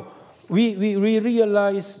 Now, we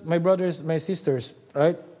realize, my brothers, my sisters,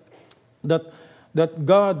 right, that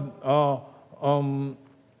God,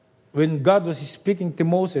 when God was speaking to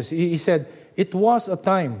Moses, He said, it was a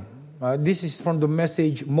time, this is from the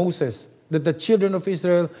message Moses, that the children of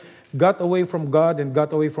Israel got away from God and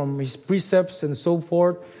got away from His precepts and so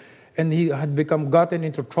forth, and He had gotten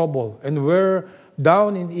into trouble, and were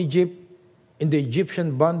down in Egypt, in the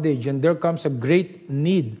Egyptian bondage, and there comes a great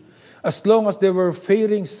need. As long as they were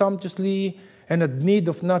faring sumptuously and had need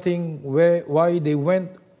of nothing, why they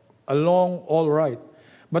went along all right.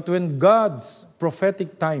 But when God's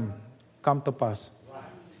prophetic time come to pass,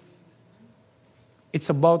 it's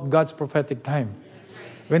about God's prophetic time.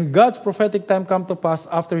 When God's prophetic time come to pass,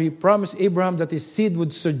 after He promised Abraham that his seed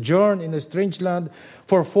would sojourn in a strange land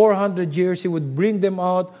for 400 years, He would bring them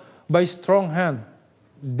out by strong hand.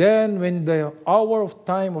 Then when the hour of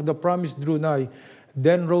time of the promise drew nigh,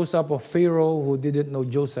 then rose up a Pharaoh who didn't know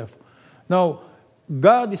Joseph. Now,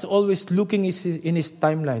 God is always looking in His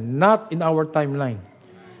timeline, not in our timeline.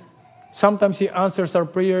 Sometimes He answers our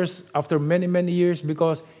prayers after many, many years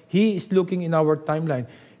because He is looking in our timeline.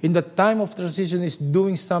 In the time of transition, He's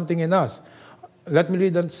doing something in us. Let me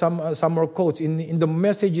read some more quotes. In the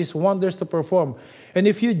messages, wonders to perform. And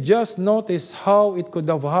if you just notice how it could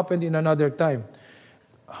have happened in another time,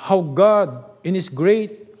 how God, in His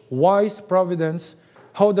great, wise providence,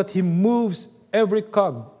 how that He moves every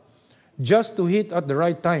cog just to hit at the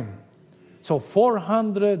right time. So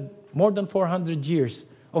more than 400 years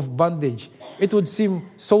of bondage. It would seem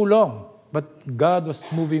so long, but God was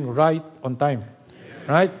moving right on time.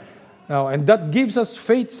 Right? Now, and that gives us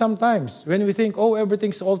faith sometimes. When we think, oh,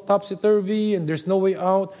 everything's all topsy-turvy and there's no way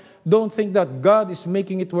out, don't think that God is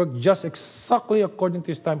making it work just exactly according to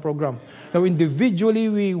His time program. Now, individually,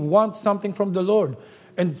 we want something from the Lord.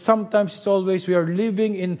 And sometimes it's always we are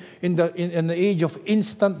living in the age of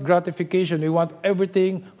instant gratification. We want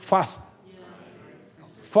everything fast.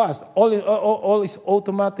 Fast. All is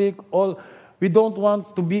automatic. We don't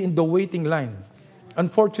want to be in the waiting line.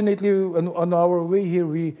 Unfortunately, on our way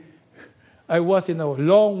here, I was in a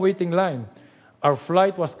long waiting line. Our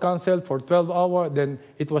flight was canceled for 12 hours. Then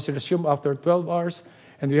it was resumed after 12 hours.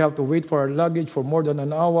 And we have to wait for our luggage for more than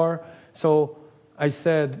an hour. So I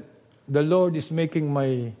said, the Lord is making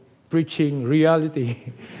my preaching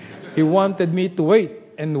reality. He wanted me to wait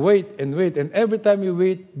and wait and wait. And every time we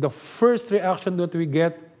wait, the first reaction that we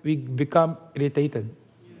get, we become irritated.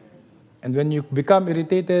 And when you become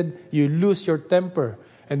irritated, you lose your temper.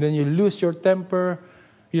 And when you lose your temper,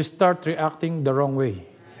 you start reacting the wrong way.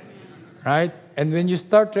 Right? And when you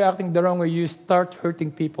start reacting the wrong way, you start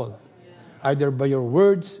hurting people. Either by your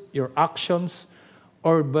words, your actions,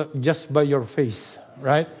 or just by your face.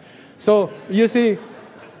 Right? So, you see,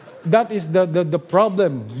 that is the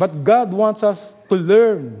problem. But God wants us to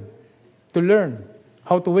learn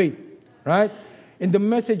how to wait. Right? In the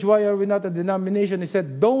message, Why Are We Not a Denomination? He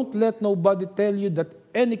said, don't let nobody tell you that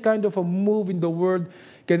any kind of a move in the world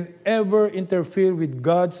can ever interfere with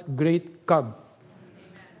God's great cog.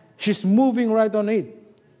 She's moving right on it.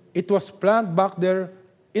 It was planned back there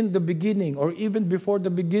in the beginning or even before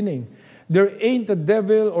the beginning. There ain't a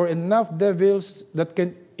devil or enough devils that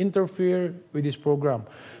can interfere with this program.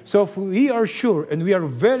 So if we are sure, and we are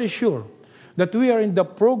very sure, that we are in the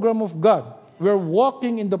program of God, we are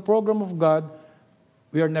walking in the program of God,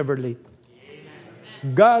 we are never late.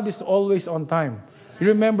 Amen. God is always on time. You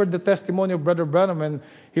remember the testimony of Brother Vernon when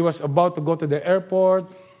he was about to go to the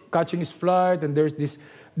airport, catching his flight, and there's this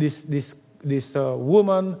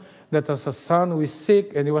woman that has a son who is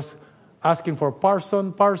sick, and he was asking for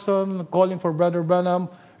parson, calling for Brother Branham,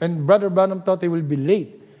 and Brother Branham thought he will be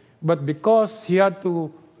late. But because he had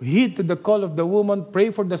to heed to the call of the woman,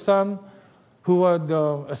 pray for the son who had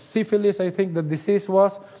a syphilis, I think the disease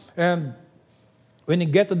was, and when he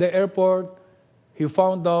get to the airport, he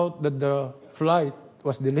found out that the flight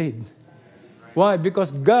was delayed. Why?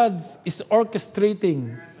 Because God is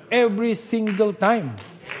orchestrating every single time.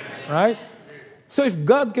 Right? So if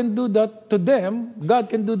God can do that to them, God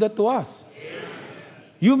can do that to us.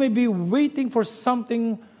 You may be waiting for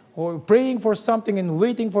something or praying for something and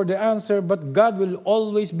waiting for the answer, but God will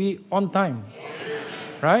always be on time.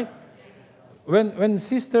 Right? When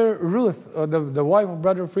Sister Ruth, the wife of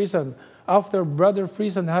Brother Friesen, after Brother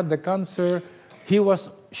Friesen had the cancer, she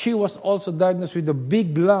was also diagnosed with a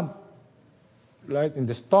big lump, right, in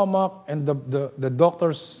the stomach, and the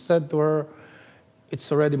doctors said to her, it's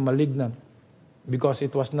already malignant because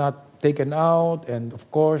it was not taken out, and of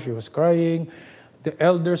course she was crying. The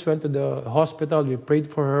elders went to the hospital, we prayed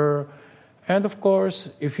for her, and of course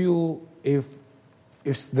if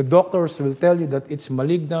the doctors will tell you that it's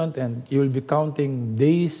malignant and you will be counting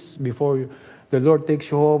days before the Lord takes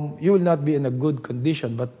you home, you will not be in a good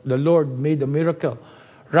condition. But the Lord made a miracle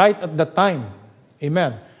right at the time.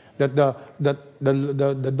 Amen. That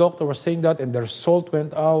the doctor was saying that, and their salt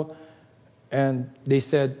went out, and they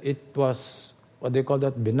said it was, what they call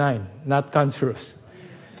that, benign, not cancerous.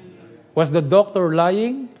 Was the doctor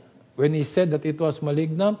lying when he said that it was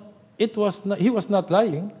malignant? It was not, he was not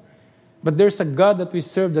lying. But there's a God that we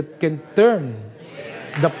serve that can turn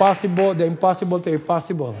the impossible to a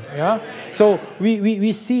possible. Yeah? So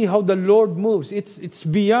we see how the Lord moves. It's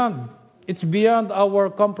beyond beyond our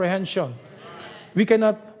comprehension. We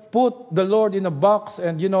cannot put the Lord in a box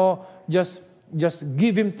and just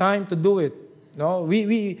give him time to do it. No,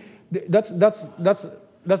 that's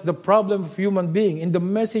the problem of human being. In the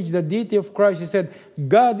message, the deity of Christ, he said,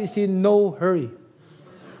 God is in no hurry.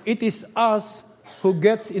 It is us who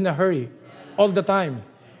gets in a hurry all the time.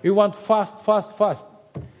 We want fast.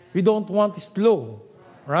 We don't want slow,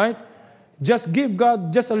 right? Just give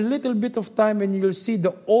God just a little bit of time and you'll see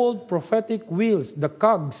the old prophetic wheels, the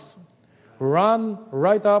cogs, run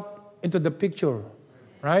right up into the picture,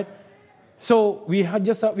 right? So we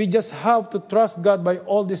just have to trust God by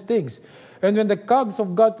all these things. And when the cogs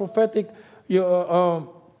of God prophetic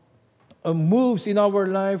moves in our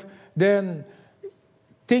life, then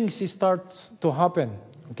things starts to happen.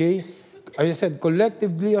 Okay? As I said,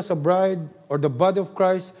 collectively as a bride or the body of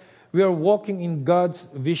Christ, we are walking in God's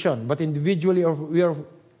vision. But individually,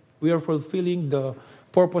 we are fulfilling the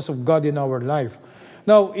purpose of God in our life.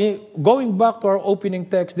 Now, going back to our opening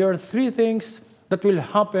text, there are three things that will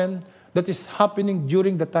happen that is happening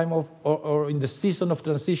during the time of, or in the season of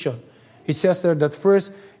transition. It says there that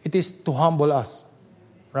first, it is to humble us,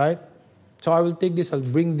 right? So I will take this, I'll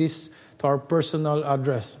bring this to our personal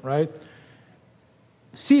address, right?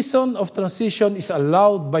 Season of transition is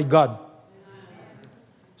allowed by God.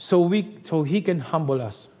 So He can humble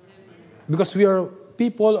us. Because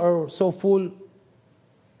people are so full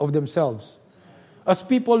of themselves. As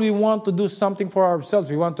people, we want to do something for ourselves.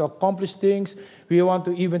 We want to accomplish things. We want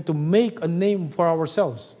to even to make a name for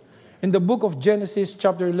ourselves. In the book of Genesis,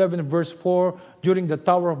 chapter 11, verse 4, during the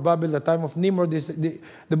Tower of Babel, the time of Nimrod, the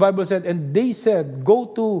Bible said, and they said, go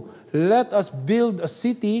to, let us build a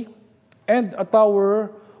city and a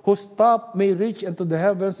tower whose top may reach into the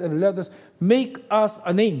heavens, and let us make us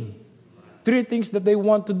a name. Three things that they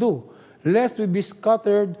want to do. Lest we be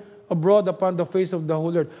scattered abroad upon the face of the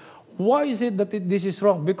whole earth. Why is it that this is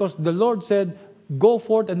wrong? Because the Lord said, go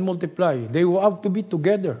forth and multiply. They will have to be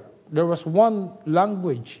together. There was one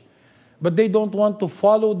language. But they don't want to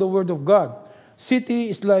follow the word of God. City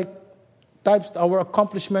is like types our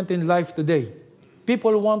accomplishment in life today.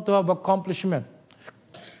 People want to have accomplishment.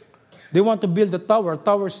 They want to build a tower.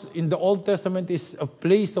 Towers in the Old Testament is a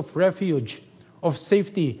place of refuge, of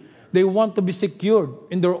safety. They want to be secured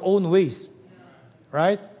in their own ways.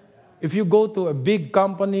 Right? If you go to a big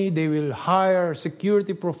company, they will hire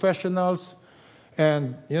security professionals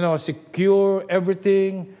and, secure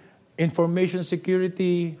everything, information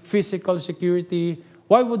security, physical security.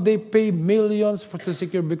 Why would they pay millions to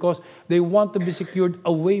secure? Because they want to be secured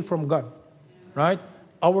away from God. Right?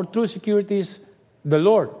 Our true security is the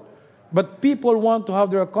Lord. But people want to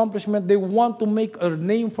have their accomplishment. They want to make a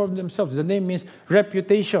name for themselves. The name means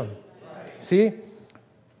reputation. Right. See?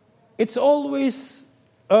 It's always,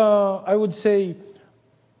 I would say,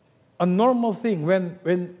 a normal thing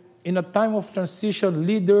when in a time of transition,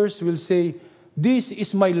 leaders will say, this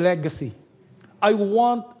is my legacy. I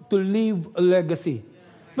want to leave a legacy.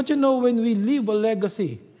 But when we leave a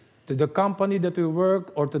legacy to the company that we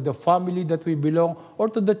work, or to the family that we belong, or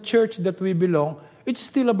to the church that we belong, it's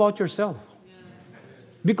still about yourself.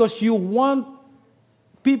 Because you want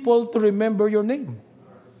people to remember your name.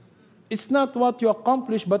 It's not what you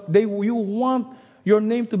accomplish, but you want your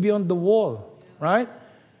name to be on the wall, right?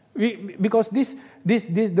 Because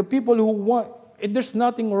the people who want, there's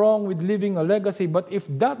nothing wrong with leaving a legacy, but if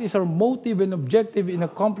that is our motive and objective in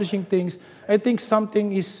accomplishing things, I think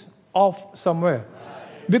something is off somewhere.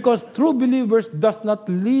 Because true believers does not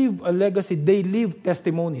leave a legacy, they leave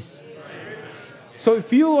testimonies. So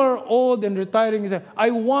if you are old and retiring, you say,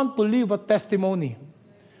 I want to leave a testimony.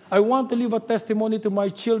 I want to leave a testimony to my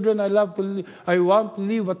children. I want to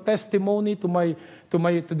leave a testimony to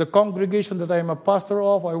the congregation that I am a pastor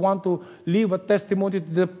of. I want to leave a testimony to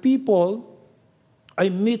the people I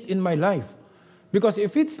meet in my life. Because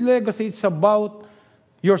if it's legacy, it's about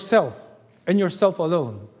yourself and yourself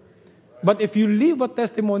alone. But if you leave a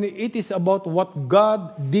testimony, it is about what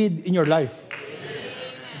God did in your life.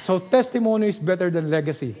 So testimony is better than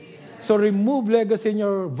legacy. So remove legacy in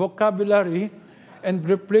your vocabulary and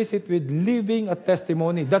replace it with living a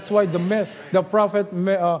testimony. That's why the prophet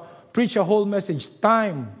preached a whole message,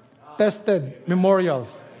 time-tested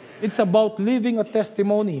memorials. It's about living a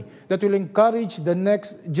testimony that will encourage the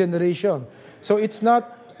next generation. So it's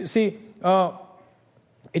not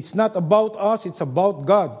about us, it's about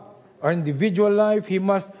God. Our individual life, He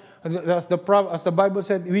must, as the Bible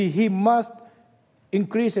said, He must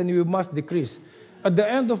increase and we must decrease. At the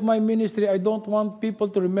end of my ministry, I don't want people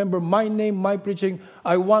to remember my name, my preaching.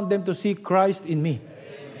 I want them to see Christ in me.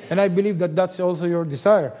 Amen. And I believe that that's also your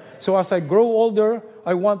desire. So as I grow older,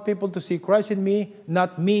 I want people to see Christ in me,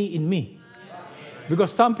 not me in me.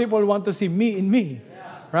 Because some people want to see me in me.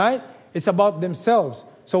 Right? It's about themselves.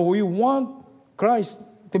 So we want Christ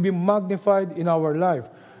to be magnified in our life.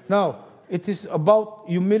 Now, it is about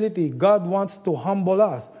humility. God wants to humble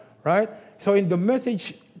us. Right? So in the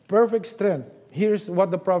message, Perfect Strength, here's what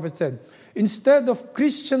the prophet said. Instead of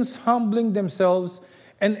Christians humbling themselves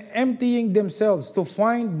and emptying themselves to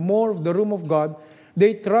find more of the room of God,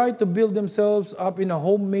 they try to build themselves up in a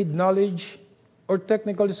homemade knowledge or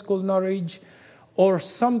technical school knowledge or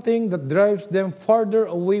something that drives them farther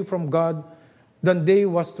away from God than they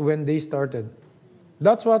was when they started.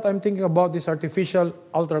 That's what I'm thinking about, these artificial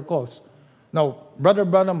altar calls. Now, Brother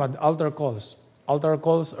Branham had altar calls. Altar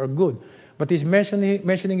calls are good. But he's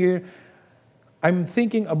mentioning here, I'm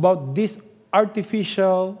thinking about these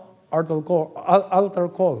artificial altar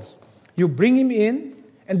calls. You bring him in,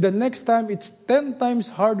 and the next time it's 10 times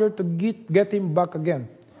harder to get him back again.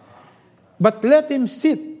 But let him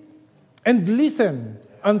sit and listen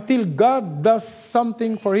until God does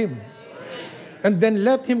something for him. And then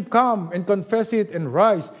let him come and confess it and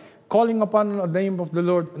rise, calling upon the name of the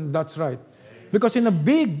Lord, and that's right. Because in a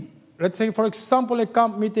big, let's say, for example, a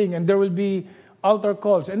camp meeting, and there will be altar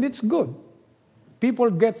calls, and it's good. People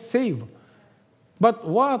get saved. But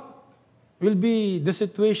what will be the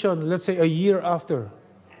situation, let's say, a year after?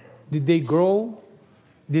 Did they grow?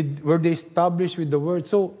 Were they established with the word?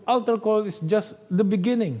 So altar call is just the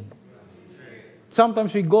beginning.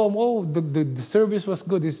 Sometimes we go, the service was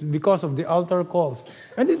good. It's because of the altar calls.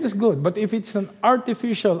 And it is good. But if it's an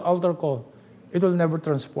artificial altar call, it will never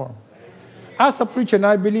transform. As a preacher, and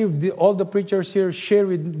I believe all the preachers here share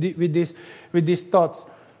with these thoughts.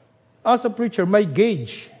 As a preacher, my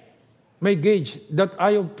gauge that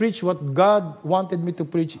I have preached what God wanted me to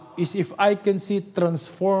preach is if I can see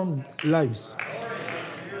transformed lives.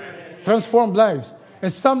 Transformed lives.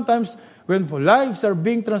 And sometimes when lives are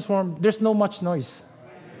being transformed, there's no much noise.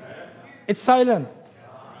 It's silent.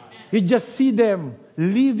 You just see them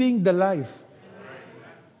living the life.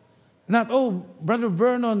 Not, Brother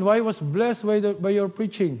Vernon, why was blessed by your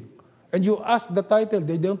preaching? And you ask the title,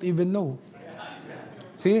 they don't even know.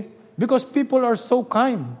 See? Because people are so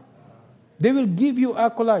kind. They will give you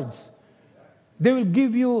accolades. They will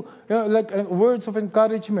give you words of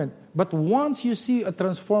encouragement. But once you see a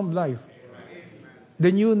transformed life,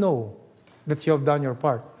 then you know that you have done your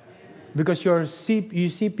part. Because you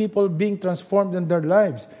see people being transformed in their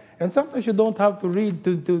lives. And sometimes you don't have to read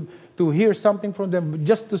to hear something from them, but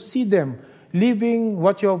just to see them living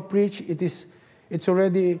what you have preached, it's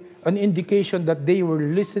already an indication that they were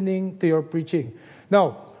listening to your preaching.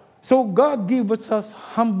 Now, so God gives us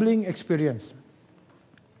humbling experience.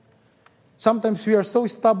 Sometimes we are so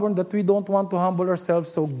stubborn that we don't want to humble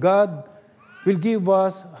ourselves, so God will give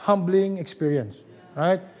us humbling experience,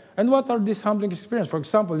 right? And what are these humbling experiences? For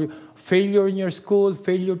example, failure in your school,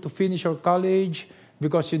 failure to finish your college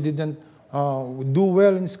because you didn't do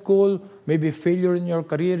well in school, maybe failure in your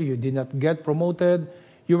career, you did not get promoted,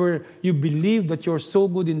 you believe that you're so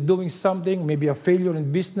good in doing something, maybe a failure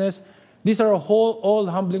in business. These are all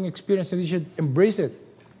humbling experiences, and we should embrace it.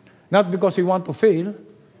 Not because we want to fail,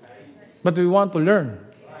 but we want to learn,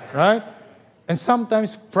 right? And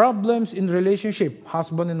sometimes problems in relationship,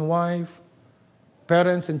 husband and wife,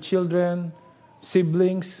 parents and children,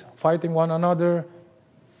 siblings fighting one another,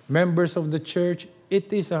 members of the church,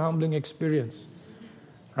 it is a humbling experience,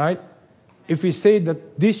 right? If we say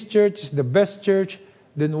that this church is the best church,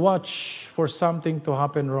 then watch for something to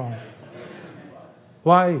happen wrong.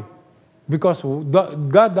 Why? Because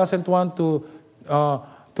God doesn't want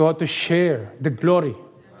to share the glory.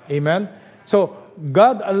 Amen? So,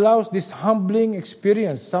 God allows this humbling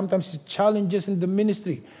experience. Sometimes it's challenges in the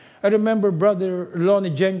ministry. I remember Brother Lonnie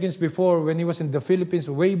Jenkins before, when he was in the Philippines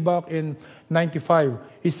way back in 95.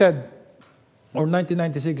 He said, or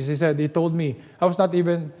 1996, he told me, I was not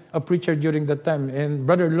even a preacher during that time. And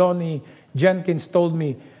Brother Lonnie Jenkins told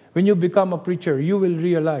me, when you become a preacher, you will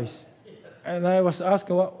realize. And I was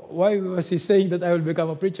asking, why was he saying that I will become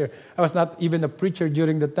a preacher? I was not even a preacher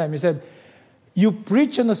during that time. He said, you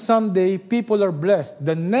preach on a Sunday, people are blessed.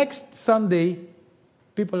 The next Sunday,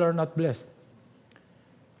 people are not blessed.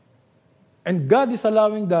 And God is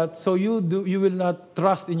allowing that so you will not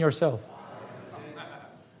trust in yourself.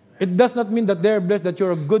 It does not mean that they're blessed, that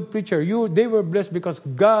you're a good preacher. They were blessed because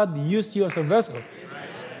God used you as a vessel.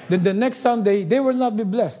 Then the next Sunday, they will not be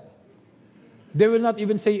blessed. They will not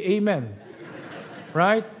even say amen.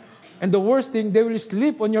 Right? And the worst thing, they will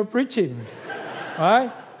sleep on your preaching.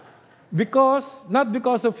 Right? Not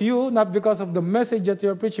because of you, not because of the message that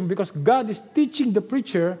you're preaching, because God is teaching the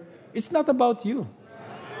preacher, it's not about you.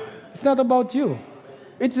 It's not about you.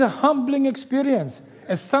 It's a humbling experience.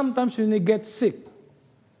 And sometimes when we get sick,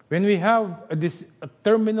 when we have a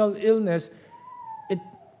terminal illness,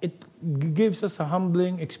 it gives us a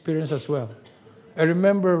humbling experience as well. I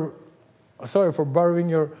remember, sorry for borrowing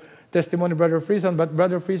your testimony, Brother Friesen, but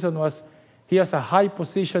Brother Friesen he has a high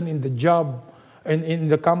position in the job, in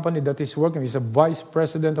the company that he's working. He's a vice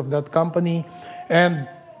president of that company. And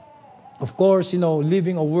of course,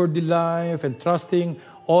 living a worldly life and trusting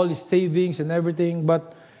all his savings and everything.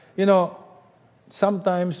 But,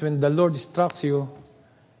 sometimes when the Lord instructs you,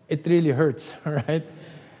 it really hurts, right?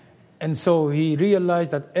 And so he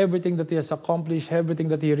realized that everything that he has accomplished, everything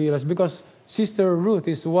that he realized, because Sister Ruth,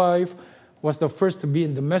 his wife, was the first to be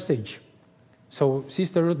in the message. So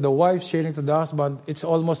Sister Ruth, the wife, sharing to the husband, it's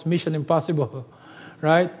almost mission impossible,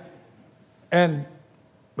 right? And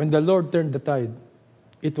when the Lord turned the tide,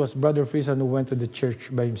 it was Brother Friesen who went to the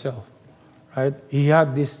church by himself, right? He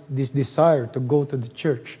had this desire to go to the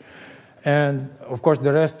church. And, of course,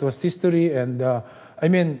 the rest was history. And,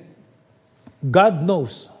 God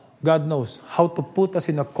knows God knows how to put us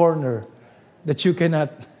in a corner that you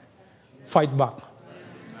cannot fight back.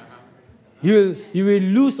 You will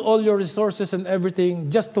lose all your resources and everything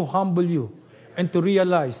just to humble you and to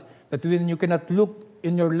realize that when you cannot look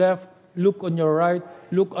in your left, look on your right,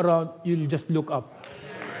 look around, you'll just look up.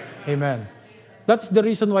 Amen. That's the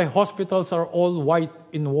reason why hospitals are all white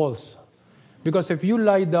in walls. Because if you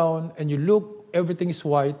lie down and you look, everything is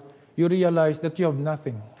white, you realize that you have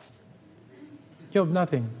nothing. You have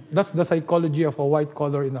nothing. That's the psychology of a white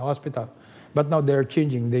collar in a hospital. But now they're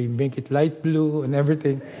changing. They make it light blue and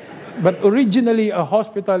everything. But originally, a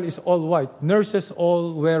hospital is all white. Nurses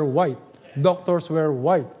all wear white. Doctors wear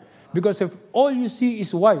white. Because if all you see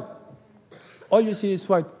is white,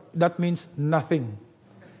 that means nothing.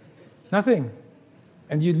 Nothing.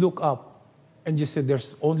 And you look up and you say,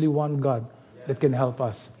 there's only one God that can help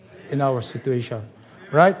us in our situation.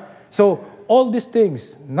 Right? So, all these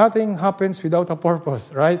things, nothing happens without a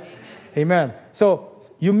purpose. Right? Amen. So,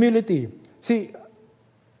 humility. See,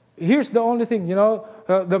 here's the only thing,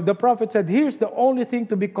 the prophet said, here's the only thing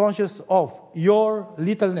to be conscious of, your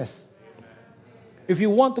littleness. If you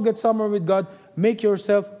want to get somewhere with God, make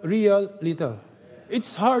yourself real little.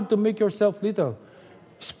 It's hard to make yourself little,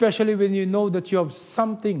 especially when you know that you have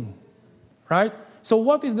something, right? So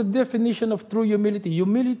what is the definition of true humility?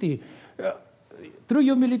 Humility, true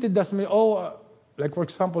humility doesn't mean, like for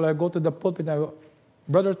example, I go to the pulpit and I go,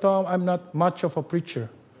 Brother Tom, I'm not much of a preacher.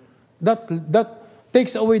 That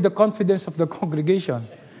takes away the confidence of the congregation.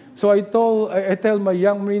 So I tell my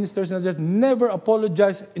young ministers and just never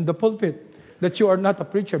apologize in the pulpit that you are not a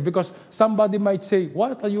preacher, because somebody might say,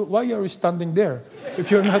 why are you standing there if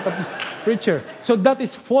you're not a preacher? So that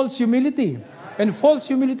is false humility. And false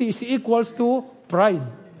humility is equals to pride.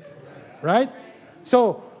 Right?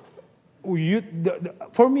 So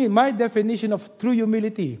for me, my definition of true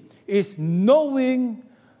humility is knowing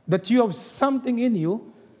that you have something in you,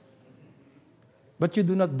 but you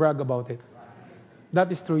do not brag about it.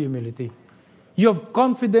 That is true humility. You have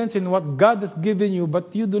confidence in what God has given you,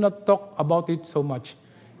 but you do not talk about it so much.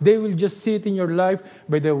 They will just see it in your life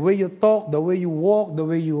by the way you talk, the way you walk, the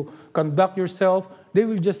way you conduct yourself. They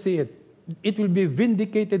will just see it. It will be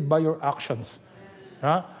vindicated by your actions.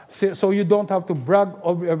 So you don't have to brag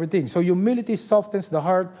over everything. So humility softens the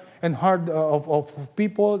heart and heart of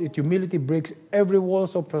people. Humility breaks every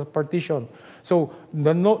walls of partition. So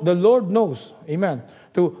the Lord knows, amen,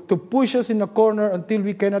 to push us in a corner until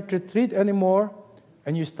we cannot retreat anymore,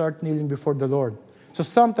 and you start kneeling before the Lord. So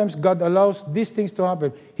sometimes God allows these things to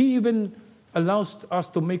happen. He even allows us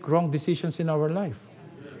to make wrong decisions in our life.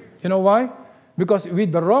 You know why? Because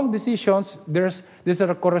with the wrong decisions, there's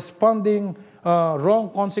a corresponding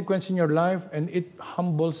wrong consequence in your life, and it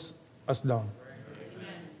humbles us down.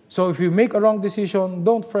 So if you make a wrong decision,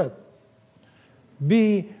 don't fret.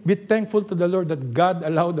 Be thankful to the Lord that God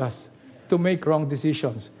allowed us to make wrong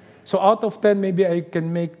decisions. So out of 10, maybe I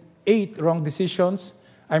can make 8 wrong decisions.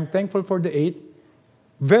 I'm thankful for the 8.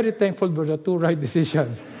 Very thankful for the 2 right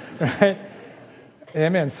decisions. Right?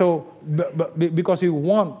 Amen. So because we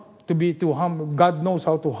want to be too humble, God knows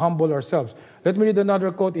how to humble ourselves. Let me read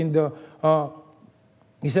another quote in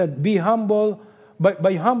he said, be humble,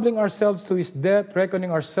 by humbling ourselves to His death,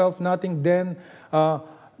 reckoning ourselves nothing, then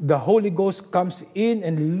the Holy Ghost comes in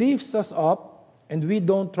and lifts us up, and we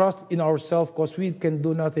don't trust in ourselves because we can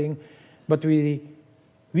do nothing, but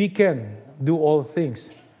we can do all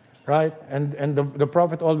things, right? And the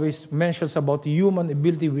prophet always mentions about human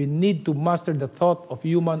ability. We need to master the thought of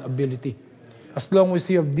human ability. As long as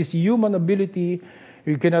you have this human ability,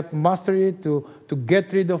 we cannot master it to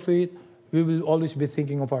get rid of it. We will always be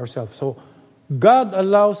thinking of ourselves. So God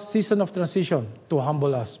allows season of transition to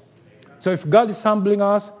humble us. So if God is humbling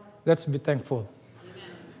us, let's be thankful.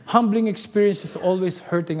 Humbling experience is always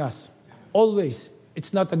hurting us. Always.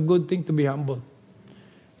 It's not a good thing to be humble.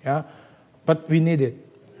 Yeah? But we need it.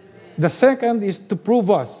 The second is to prove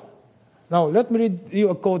us. Now, let me read you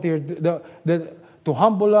a quote here. To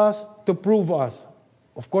humble us, to prove us.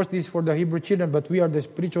 Of course, this is for the Hebrew children, but we are the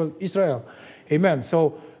spiritual Israel. Amen.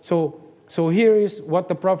 So here is what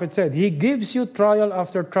the prophet said. He gives you trial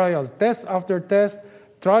after trial, test after test,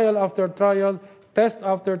 trial after trial, test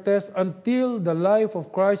after test, until the life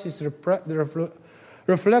of Christ is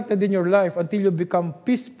reflected in your life, until you become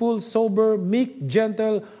peaceful, sober, meek,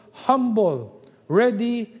 gentle, humble,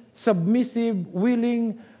 ready, submissive,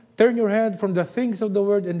 willing. Turn your head from the things of the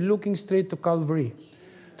world and looking straight to Calvary,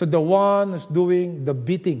 to the one who's doing the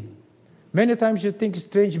beating. Many times you think it's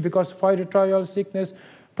strange because fiery trials, sickness,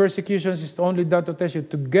 persecutions is only done to test you,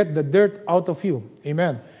 to get the dirt out of you.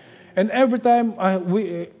 Amen. And every time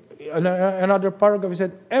another paragraph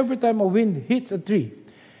said, every time a wind hits a tree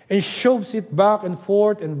and shoves it back and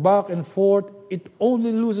forth and back and forth, it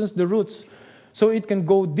only loosens the roots so it can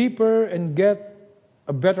go deeper and get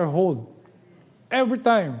a better hold. Every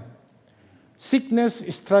time sickness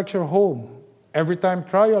strikes your home, every time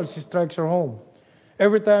trials strikes your home,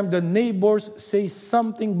 every time the neighbors say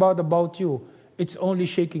something bad about you, it's only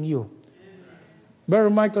shaking you. Brother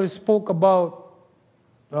Michael spoke about,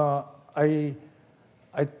 I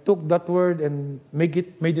took that word and made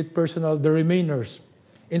it personal, the remainers.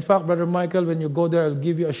 In fact, Brother Michael, when you go there, I'll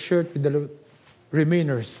give you a shirt with the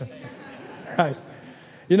remainers. Right.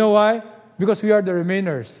 You know why? Because we are the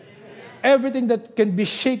remainers. Everything that can be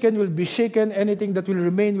shaken will be shaken. Anything that will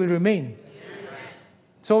remain will remain.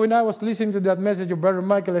 So when I was listening to that message of Brother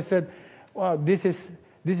Michael, I said, wow, this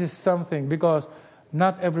is something, because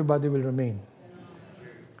not everybody will remain.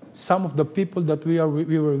 Some of the people that we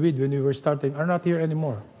were with when we were starting are not here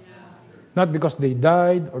anymore. Not because they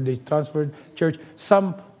died or they transferred church.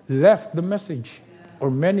 Some left the message,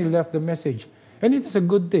 or many left the message. And it is a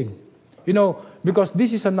good thing, because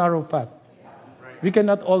this is a narrow path. We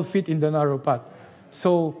cannot all fit in the narrow path.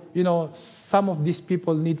 So, some of these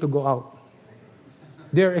people need to go out.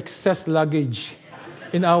 They're excess luggage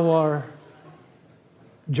in our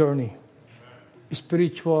journey.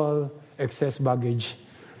 Spiritual excess baggage.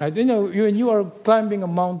 Right? When you are climbing a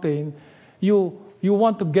mountain, you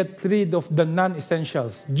want to get rid of the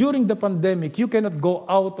non-essentials. During the pandemic, you cannot go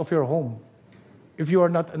out of your home if you are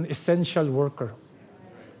not an essential worker.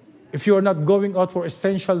 If you are not going out for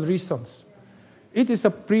essential reasons. It is a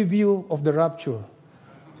preview of the rapture.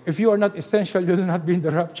 If you are not essential, you will not be in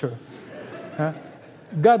the rapture. Huh?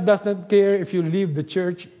 God does not care if you leave the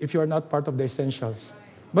church if you are not part of the essentials.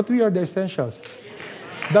 But we are the essentials.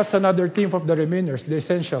 That's another theme of the remainers, the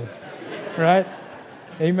essentials. Right?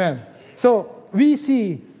 Amen. So, we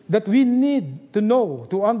see that we need to know,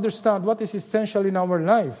 to understand what is essential in our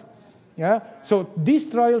life. Yeah? So, these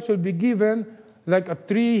trials will be given like a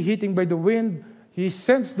tree hitting by the wind. He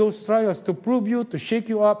sends those trials to prove you, to shake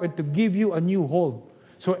you up, and to give you a new hold.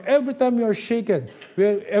 So every time we are shaken,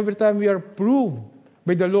 every time we are proved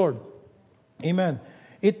by the Lord, amen,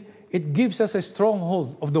 it gives us a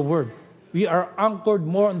stronghold of the Word. We are anchored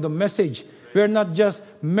more on the message. We are not just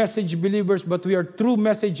message believers, but we are true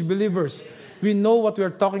message believers. We know what we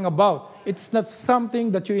are talking about. It's not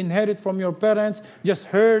something that you inherit from your parents, just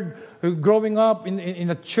heard growing up in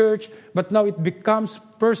a church, but now it becomes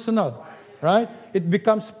personal. Right? It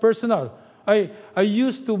becomes personal. I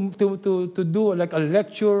used to do like a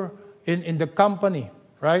lecture in the company,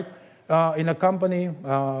 right? In a company,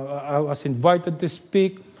 I was invited to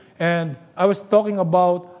speak, and I was talking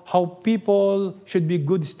about how people should be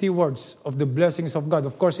good stewards of the blessings of God.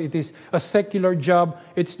 Of course, it is a secular job.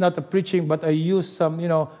 It's not a preaching, but I use some,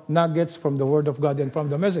 nuggets from the Word of God and from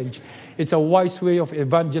the message. It's a wise way of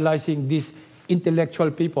evangelizing these intellectual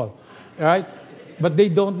people, right? But they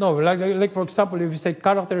don't know. Like for example, if you say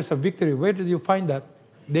character is a victory, where did you find that?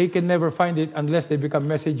 They can never find it unless they become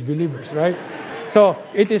message believers, right? So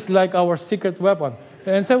it is like our secret weapon.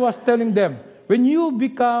 And so I was telling them, when you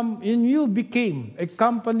became a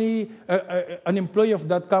company, an employee of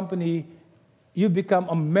that company, you become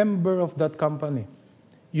a member of that company.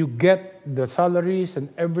 You get the salaries and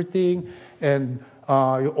everything, and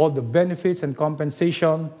all the benefits and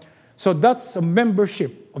compensation. So that's a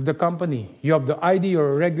membership of the company. You have the ID,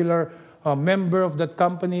 you're a regular member of that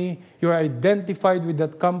company. You're identified with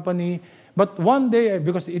that company. But one day,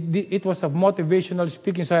 because it was a motivational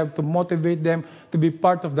speaking, so I have to motivate them to be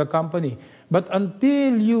part of the company. But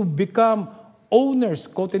until you become owners,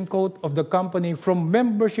 quote unquote, of the company, from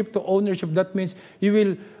membership to ownership, that means you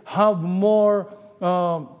will have more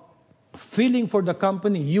feeling for the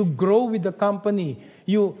company. You grow with the company.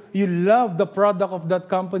 You love the product of that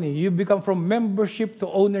company. You become from membership to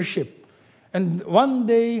ownership. And one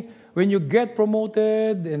day, when you get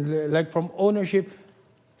promoted, and like from ownership,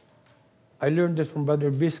 I learned this from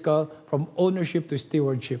Brother Biscal, from ownership to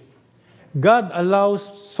stewardship. God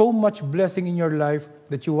allows so much blessing in your life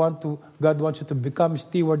that God wants you to become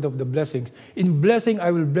steward of the blessings. In blessing,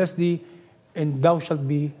 I will bless thee, and thou shalt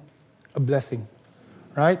be a blessing.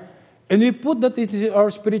 Right? And we put that into our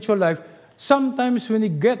spiritual life. Sometimes when we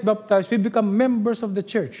get baptized, we become members of the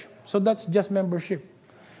church. So that's just membership.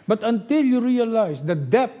 But until you realize the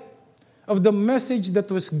depth of the message that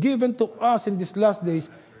was given to us in these last days,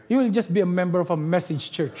 you will just be a member of a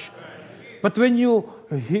message church. But when you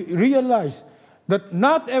realize that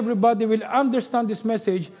not everybody will understand this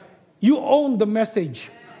message, you own the message.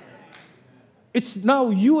 It's now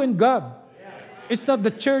you and God. It's not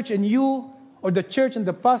the church and you, or the church and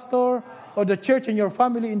the pastor, or the church and your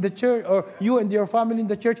family in the church, or you and your family in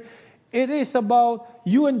the church. It is about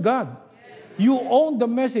you and God. You own the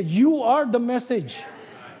message. You are the message.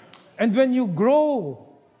 And when you grow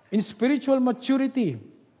in spiritual maturity,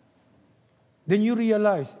 then you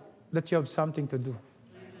realize that you have something to do.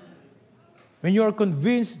 When you are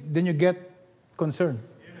convinced, then you get concerned.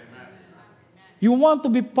 You want to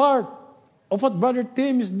be part of what Brother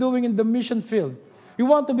Tim is doing in the mission field. You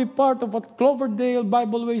want to be part of what Cloverdale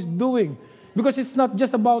Bibleway is doing, because it's not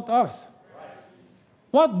just about us.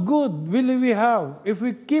 What good will we have if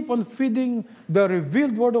we keep on feeding the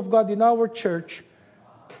revealed Word of God in our church,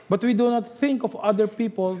 but we do not think of other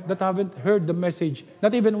people that haven't heard the message,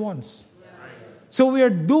 not even once? So we are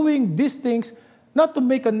doing these things not to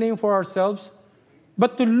make a name for ourselves,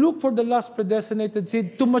 but to look for the last predestinated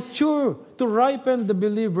seed, to mature, to ripen the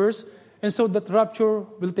believers, and so that rapture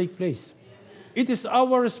will take place. It is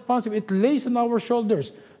our responsibility. It lays on our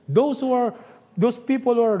shoulders. Those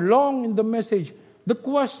people who are long in the message, the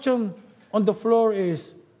question on the floor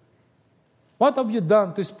is, what have you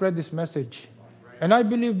done to spread this message? And I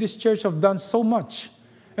believe this church have done so much.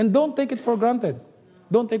 And don't take it for granted.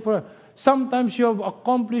 Don't take it for granted. Sometimes you have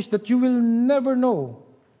accomplished that you will never know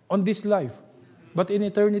on this life. But in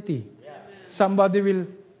eternity, somebody will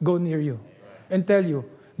go near you and tell you,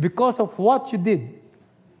 because of what you did,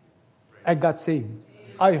 I got saved.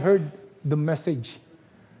 I heard the message.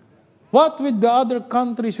 What with the other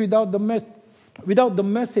countries without the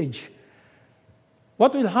message?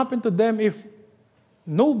 What will happen to them if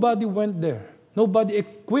nobody went there? Nobody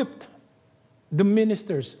equipped the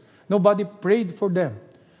ministers. Nobody prayed for them.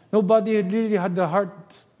 Nobody really had the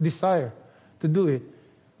heart desire to do it.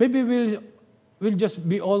 Maybe we'll just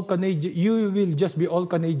be all Canadian. You will just be all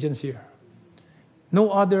Canadians here.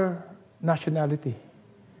 No other nationality.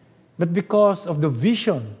 But because of the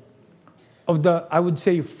vision of the, I would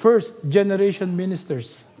say, first generation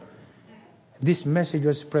ministers, this message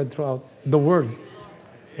was spread throughout the world.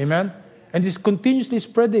 Amen? And it's continuously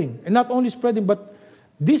spreading. And not only spreading, but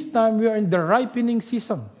this time we are in the ripening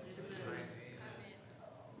season.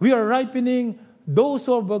 We are ripening those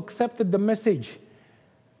who have accepted the message.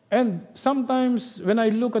 And sometimes when I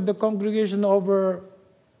look at the congregation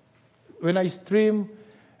when I stream,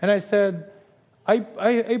 and I said, I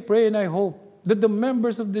pray and I hope that the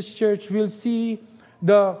members of this church will see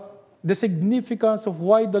the significance of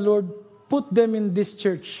why the Lord put them in this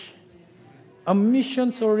church. A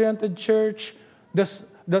missions-oriented church that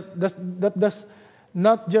does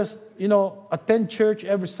not just, attend church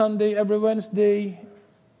every Sunday, every Wednesday,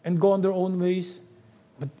 and go on their own ways.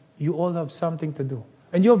 But you all have something to do.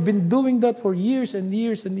 And you have been doing that for years and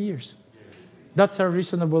years and years. That's our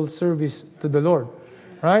reasonable service to the Lord.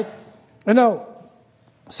 Right? And now,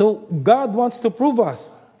 so God wants to prove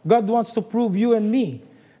us. God wants to prove you and me.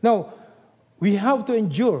 Now, we have to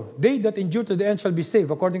endure. They that endure to the end shall be saved,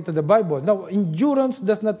 according to the Bible. Now, endurance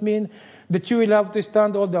does not mean that you will have to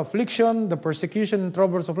stand all the affliction, the persecution, and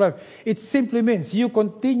troubles of life. It simply means you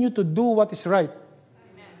continue to do what is right.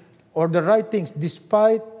 Amen. Or the right things,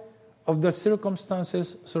 despite of the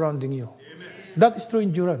circumstances surrounding you. Amen. That is true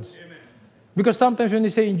endurance. Amen. Because sometimes when you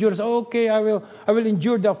say endurance, okay, I will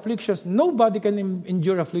endure the afflictions. Nobody can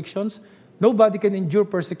endure afflictions. Nobody can endure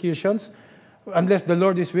persecutions unless the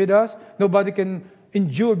Lord is with us. Nobody can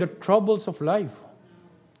endure the troubles of life.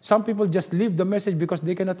 Some people just leave the message because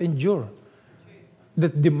they cannot endure the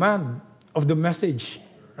demand of the message,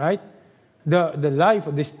 right? The life,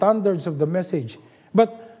 the standards of the message.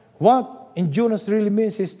 But what endurance really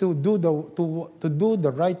means is to do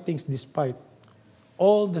the right things despite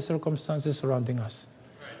all the circumstances surrounding us.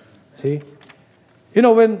 See?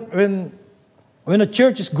 When a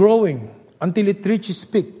church is growing until it reaches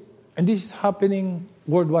peak, and this is happening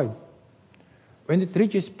worldwide, when it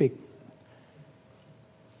reaches peak,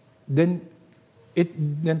 then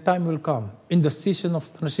time will come in the season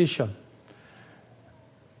of transition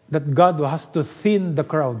that God has to thin the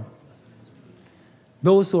crowd.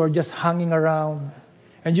 Those who are just hanging around,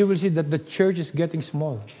 and you will see that the church is getting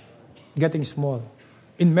small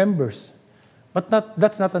in members. But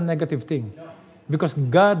that's not a negative thing, because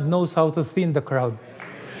God knows how to thin the crowd.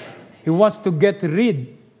 He wants to get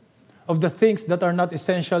rid of the things that are not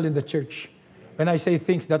essential in the church. When I say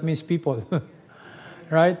things, that means people,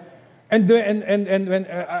 right? And when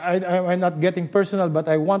I'm not getting personal, but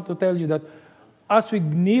I want to tell you that as we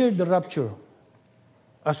near the rapture,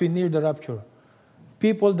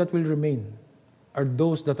 people that will remain are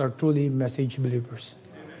those that are truly message believers.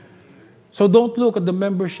 Amen. So don't look at the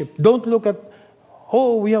membership. Don't look at,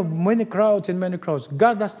 we have many crowds and many crowds.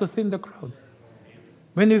 God has to thin the crowd.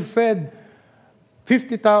 When we fed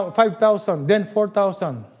 5,000, then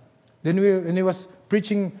 4,000, when he was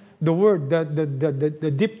preaching the word,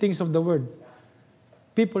 the deep things of the word,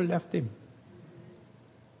 people left him.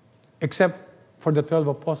 Except for the 12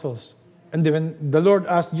 apostles. And then when the Lord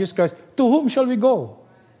asked Jesus Christ, to whom shall we go?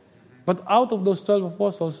 But out of those 12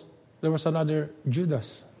 apostles, there was another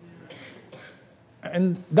Judas.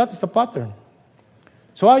 And that is the pattern.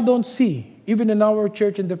 So I don't see, even in our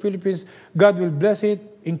church in the Philippines, God will bless it,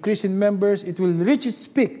 increase in members, it will reach its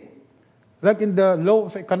peak. Like in the law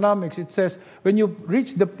of economics, it says, when you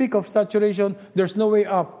reach the peak of saturation, there's no way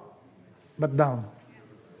up, but down.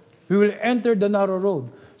 We will enter the narrow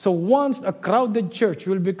road. So once a crowded church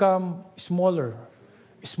will become smaller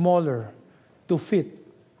to fit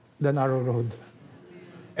the narrow road.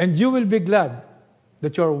 And you will be glad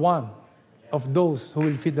that you are one of those who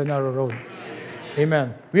will fit the narrow road.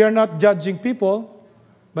 Amen. We are not judging people,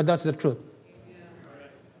 but that's the truth.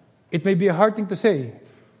 It may be a hard thing to say,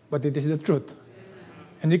 but it is the truth.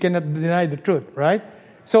 And you cannot deny the truth, right?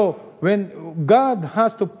 So when God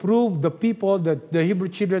has to prove the people, the Hebrew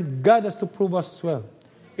children, God has to prove us as well.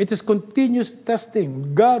 It is continuous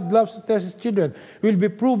testing. God loves to test His children. We will be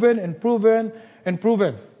proven and proven and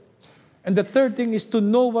proven. And the third thing is to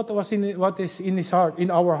know what is in His heart, in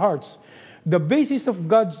our hearts. The basis of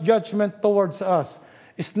God's judgment towards us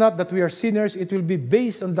is not that we are sinners. It will be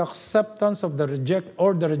based on the acceptance of the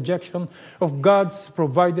rejection of God's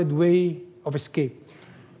provided way of escape,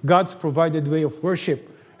 God's provided way of worship,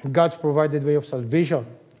 and God's provided way of salvation.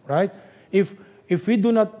 Right? If we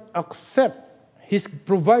do not accept His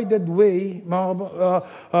provided way,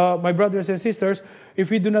 my brothers and sisters, if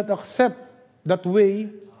we do not accept that way,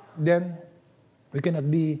 then we cannot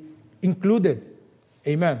be included.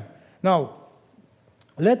 Amen. Now,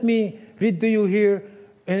 let me read to you here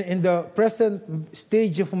in the present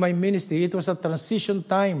stage of my ministry. It was a transition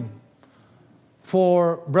time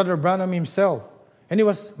for Brother Branham himself. And he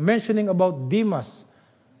was mentioning about Demas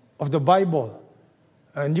of the Bible.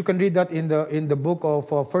 And you can read that in the book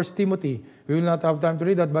of 1 Timothy. We will not have time to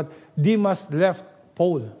read that, but Demas left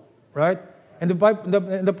Paul, right? And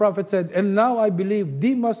the prophet said, and now I believe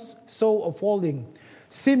Demas saw a falling,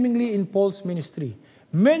 seemingly in Paul's ministry.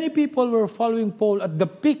 Many people were following Paul at the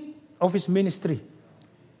peak of his ministry.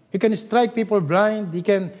 He can strike people blind. He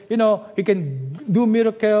can do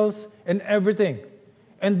miracles and everything.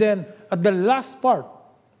 And then at the last part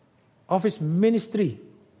of his ministry,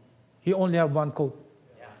 he only had one coat.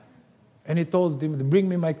 Yeah. And he told him, bring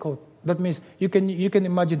me my coat. That means you can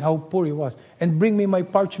imagine how poor he was. And bring me my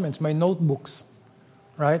parchments, my notebooks.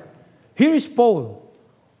 Right? Here is Paul.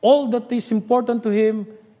 All that is important to him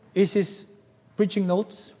is his preaching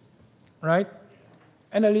notes, right?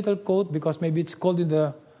 And a little coat because maybe it's cold in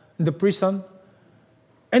the prison.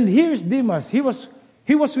 And here's Demas. He was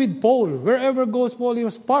with Paul. Wherever goes Paul, he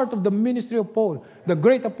was part of the ministry of Paul, the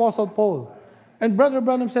great apostle Paul. And Brother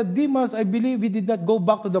Branham said, Demas, I believe he did not go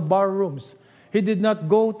back to the bar rooms. He did not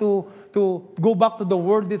go go back to the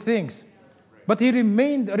worldly things. But he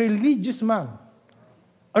remained a religious man,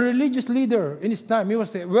 a religious leader in his time. He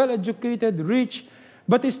was well-educated, rich.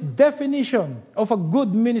 But his definition of a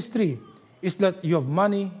good ministry is that you have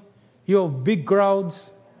money, you have big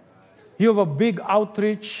crowds, you have a big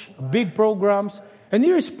outreach, big programs. And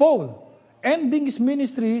here is Paul, ending his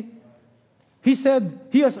ministry. He said,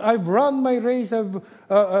 I've run my race, I've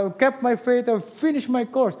kept my faith, I've finished my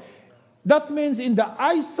course. That means in the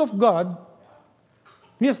eyes of God,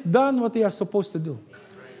 he has done what he is supposed to do.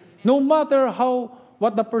 No matter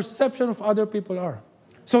what the perception of other people are.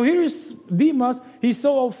 So here is Demas. He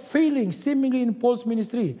saw a failing seemingly in Paul's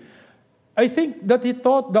ministry. I think that he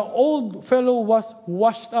thought the old fellow was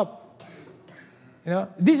washed up.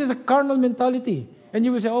 This is a carnal mentality. And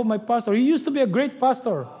you will say, oh, my pastor, he used to be a great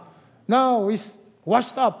pastor. Now he's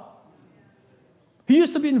washed up. He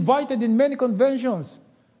used to be invited in many conventions.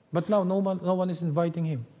 But now no one is inviting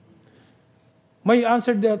him. My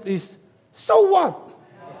answer to that is, so what?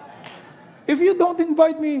 If you don't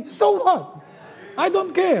invite me, so what? I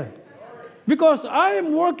don't care. Because I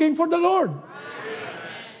am working for the Lord.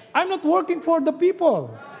 I'm not working for the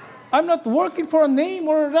people. I'm not working for a name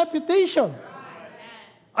or a reputation.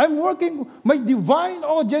 I'm working, my divine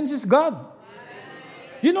audience is God.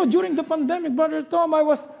 During the pandemic, Brother Tom, I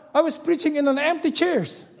was preaching in an empty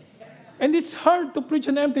chairs. And it's hard to preach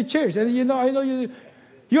in empty chairs. And I know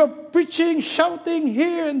you're preaching, shouting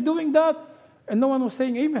here and doing that. And no one was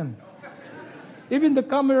saying amen. Even the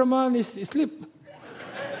cameraman is asleep.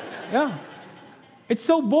 Yeah. It's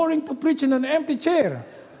so boring to preach in an empty chair.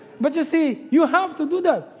 But you see, you have to do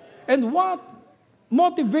that. And what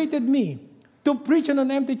motivated me to preach in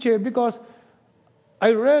an empty chair? Because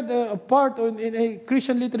I read a part in a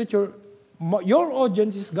Christian literature, your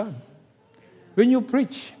audience is God. When you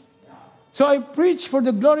preach. So I preach for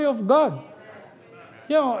the glory of God.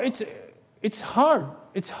 it's hard.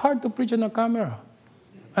 It's hard to preach on a camera.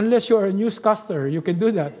 Unless you're a newscaster, you can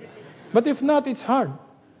do that. But if not, it's hard.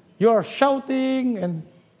 You are shouting and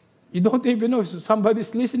you don't even know if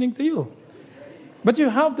somebody's listening to you. But you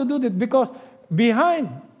have to do that because behind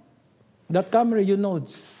that camera,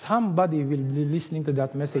 somebody will be listening to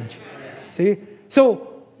that message. See?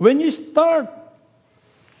 So when you start,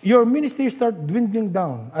 your ministry start dwindling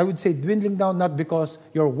down. I would say dwindling down not because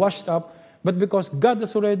you're washed up, but because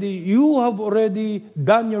you have already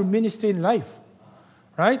done your ministry in life.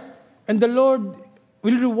 Right? And the Lord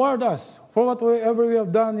will reward us for whatever we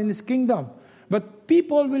have done in His kingdom. But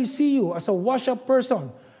people will see you as a washed-up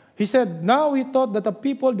person. He said, now he thought that the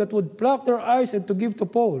people that would pluck their eyes and to give to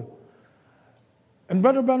Paul. And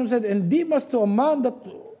Brother Branham said, and Demas to a man that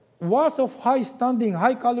was of high standing,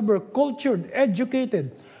 high caliber, cultured,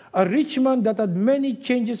 educated, a rich man that had many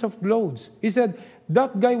changes of clothes. He said,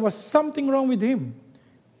 that guy was something wrong with him.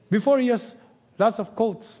 Before he has lots of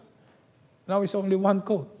coats. Now it's only one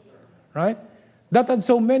coat, right? That had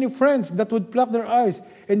so many friends that would pluck their eyes,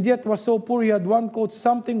 and yet was so poor he had one coat.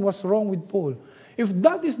 Something was wrong with Paul. If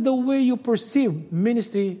that is the way you perceive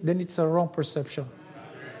ministry, then it's a wrong perception.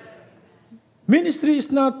 Ministry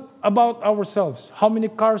is not about ourselves. How many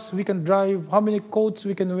cars we can drive, how many coats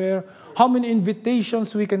we can wear, how many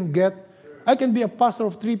invitations we can get. I can be a pastor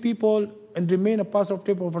of 3 people and remain a pastor of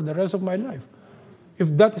 3 people for the rest of my life. If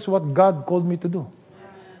that is what God called me to do.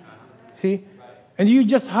 See? And we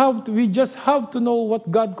just have to know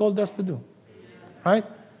what God called us to do. Right?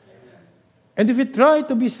 And if we try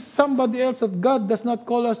to be somebody else that God does not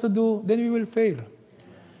call us to do, then we will fail.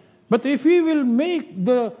 But if we will make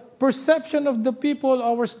the perception of the people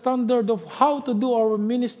our standard of how to do our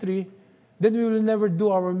ministry, then we will never do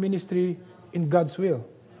our ministry in God's will.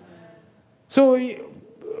 So,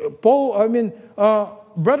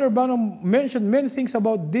 Brother Branham mentioned many things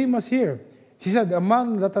about Demas here. He said, a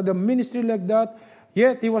man that had a ministry like that,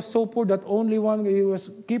 yet he was so poor that only one,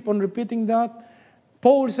 keep on repeating that.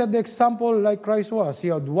 Paul said the example like Christ was. He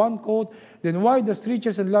had one coat. Then why does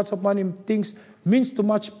riches and lots of money things means to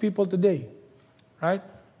much people today? Right?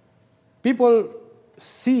 People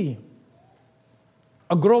see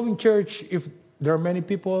a growing church if there are many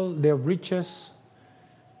people, they have riches.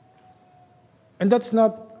 And that's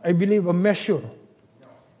not, I believe, a measure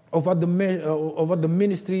of what the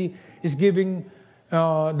ministry is giving,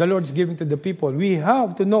 the Lord is giving to the people. We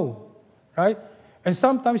have to know, right? And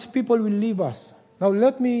sometimes people will leave us. Now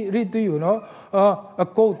let me read to you, a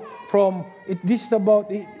quote from it. This is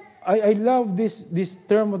about. I love this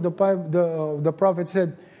term of the prophet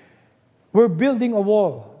said, "We're building a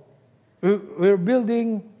wall. We're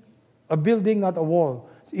building a building, not a wall."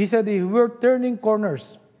 He said, "We're turning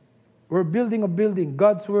corners. We're building a building.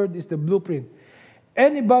 God's word is the blueprint.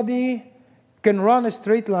 Anybody can run a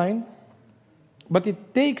straight line, but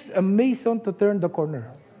it takes a mason to turn the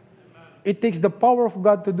corner. It takes the power of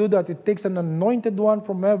God to do that. It takes an anointed one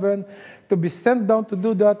from heaven to be sent down to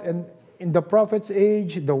do that. And in the prophet's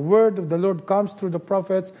age, the word of the Lord comes through the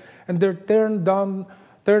prophets, and they're turned down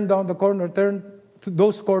the corner, turn to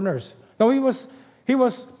those corners." Now he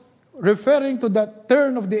was referring to that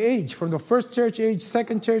turn of the age, from the first church age,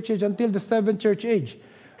 second church age, until the seventh church age.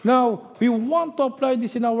 Now, we want to apply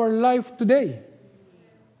this in our life today.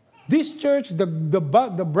 This church, the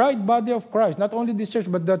bride body of Christ, not only this church,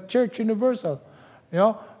 but the church universal,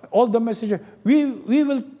 all the messages, we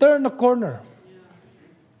will turn a corner.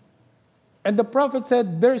 And the prophet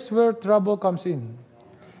said, there's where trouble comes in.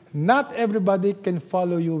 Not everybody can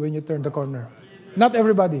follow you when you turn the corner. Not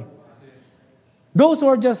everybody. Those who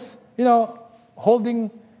are just, holding,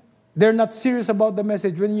 they're not serious about the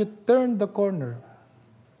message. When you turn the corner,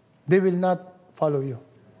 they will not follow you.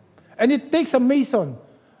 And it takes a mason,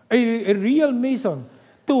 a real mason,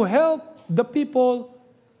 to help the people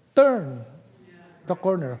turn the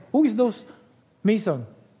corner. Who is those mason?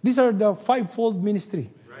 These are the fivefold ministry.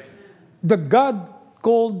 Right. The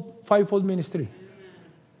God-called fivefold ministry.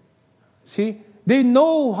 See? They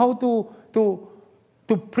know how to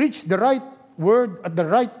preach the right word at the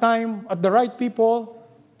right time, at the right people,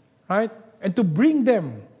 right? And to bring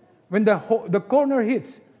them when the corner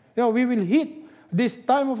hits. We will hit this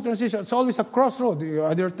time of transition. It's always a crossroad. You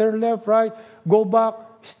either turn left, right, go back,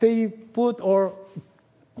 stay put, or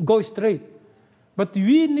go straight. But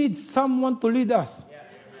we need someone to lead us.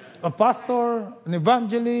 A pastor, an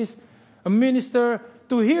evangelist, a minister,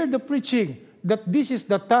 to hear the preaching that this is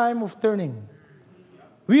the time of turning.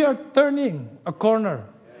 We are turning a corner.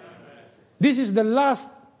 This is the last,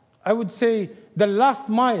 I would say, the last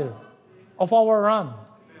mile of our run.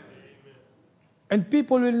 And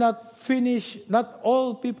people will not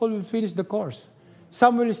all people will finish the course.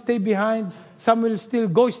 Some will stay behind. Some will still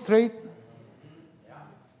go straight.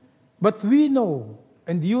 But we know,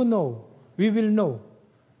 and you know, we will know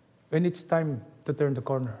when it's time to turn the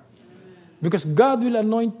corner. Because God will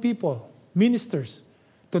anoint people, ministers,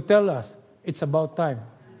 to tell us it's about time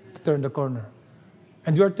to turn the corner.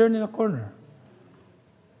 And we are turning a corner.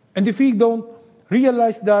 And if we don't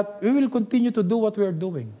realize that, we will continue to do what we are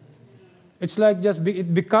doing. It's like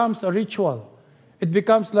it becomes a ritual. It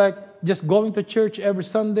becomes like just going to church every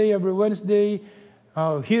Sunday, every Wednesday,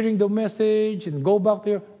 hearing the message and go back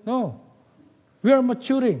there. No. We are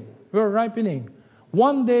maturing. We are ripening.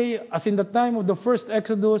 One day, as in the time of the first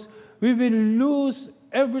Exodus, we will lose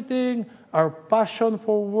everything, our passion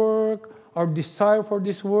for work, our desire for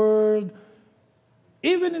this world.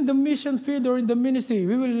 Even in the mission field or in the ministry,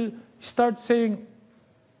 we will start saying,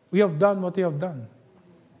 we have done what we have done.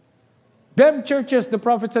 Them churches, the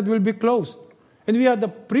prophet said, will be closed. And we had the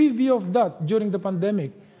preview of that during the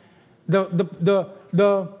pandemic. The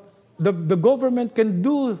government can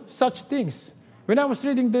do such things. When I was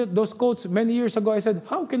reading those quotes many years ago, I said,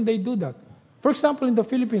 how can they do that? For example, in the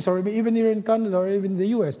Philippines, or even here in Canada, or even in the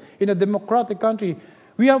U.S., in a democratic country,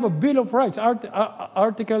 we have a Bill of Rights.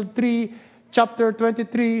 Article 3, Chapter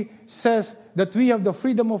 23 says that we have the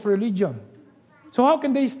freedom of religion. So how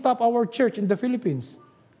can they stop our church in the Philippines?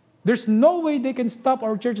 There's no way they can stop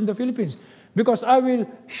our church in the Philippines, because I will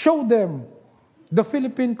show them the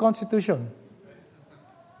Philippine Constitution.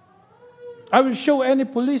 I will show any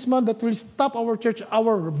policeman that will stop our church,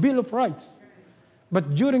 our Bill of Rights.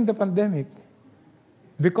 But during the pandemic,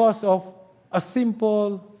 because of a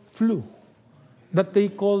simple flu that they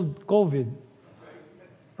called COVID,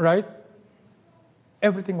 right?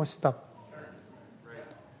 Everything was stopped.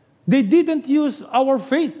 They didn't use our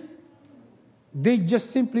faith. They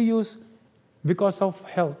just simply used because of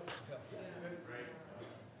health.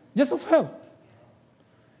 Just of health.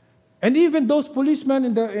 And even those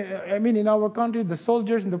policemen in our country, the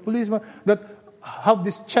soldiers and the policemen that have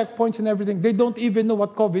these checkpoints and everything, they don't even know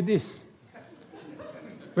what COVID is.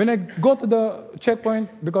 When I go to the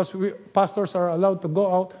checkpoint, because pastors are allowed to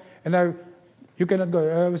go out, and you cannot go.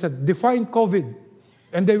 I will say, define COVID.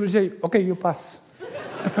 And they will say, okay, you pass.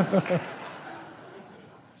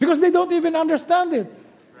 Because they don't even understand it.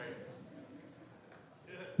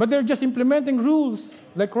 But they're just implementing rules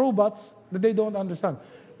like robots that they don't understand.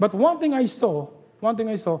 But one thing I saw,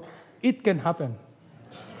 it can happen.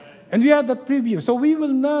 And we had that preview. So we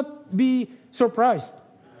will not be surprised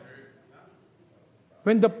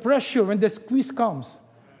when the pressure, when the squeeze comes,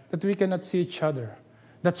 that we cannot see each other.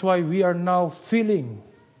 That's why we are now filling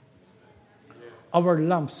our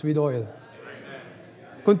lamps with oil.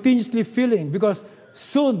 Continuously filling, because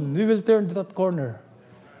soon we will turn to that corner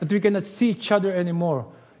that we cannot see each other anymore.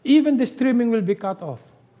 Even the streaming will be cut off.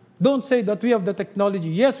 Don't say that we have the technology.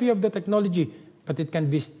 Yes, we have the technology, but it can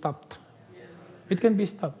be stopped. It can be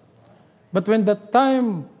stopped. But when the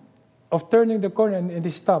time of turning the corner and it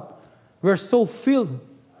is stopped, we're so filled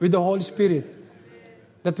with the Holy Spirit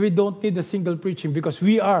that we don't need a single preaching, because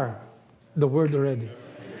we are the Word already.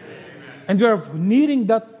 And we are needing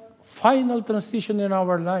that final transition in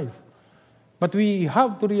our life. But we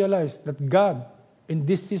have to realize that God, in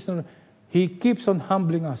this season, He keeps on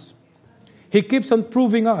humbling us. He keeps on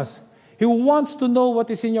proving us. He wants to know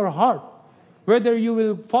what is in your heart, whether you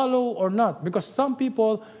will follow or not. Because some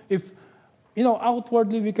people, if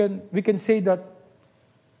outwardly we can say that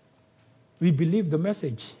we believe the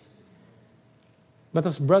message. But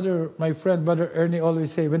as my friend Brother Ernie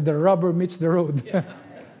always say, when the rubber meets the road. Yeah.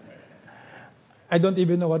 I don't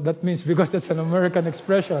even know what that means, because that's an American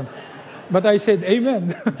expression. But I said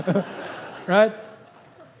amen. Right?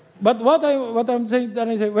 But what I'm saying, that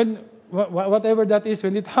I say, whatever that is,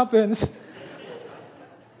 when it happens,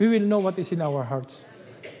 we will know what is in our hearts.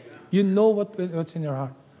 You know what's in your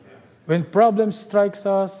heart. When problems strikes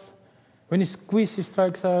us, when squeeze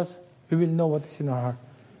strikes us, we will know what is in our heart.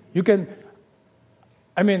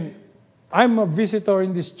 I'm a visitor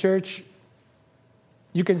in this church.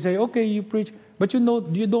 You can say, okay, you preach, but you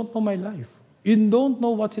don't know my life. You don't know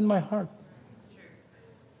what's in my heart.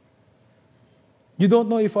 You don't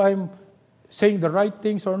know if I'm saying the right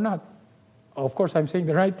things or not. Of course, I'm saying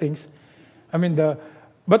the right things.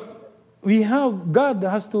 But God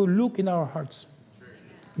has to look in our hearts.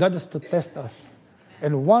 God has to test us.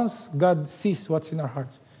 And once God sees what's in our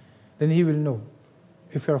hearts, then He will know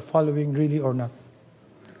if we are following really or not.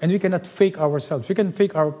 And we cannot fake ourselves. We can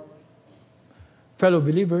fake our fellow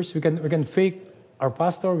believers. We can fake our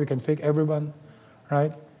pastor. We can fake everyone,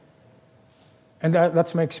 right? And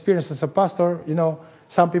that's my experience as a pastor.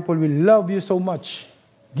 Some people will love you so much,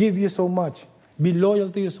 give you so much, be loyal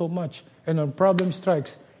to you so much. And when problem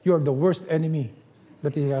strikes, you are the worst enemy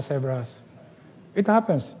that he has ever has. It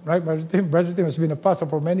happens, right? Brother Tim has been a pastor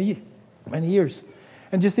for many years.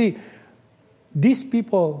 And you see, these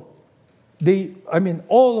people,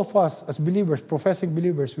 all of us as believers, professing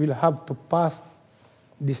believers, will have to pass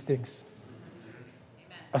these things.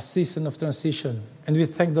 A season of transition. And we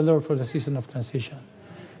thank the Lord for the season of transition.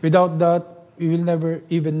 Without that, we will never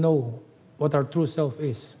even know what our true self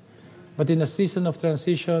is. But in a season of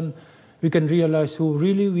transition, we can realize who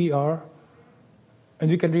really we are, and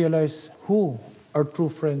we can realize who our true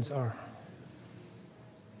friends are.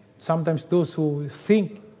 Sometimes those who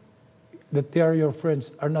think that they are your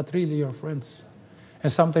friends are not really your friends.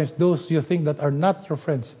 And sometimes those you think that are not your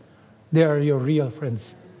friends, they are your real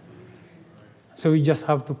friends. So we just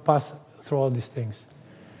have to pass through all these things.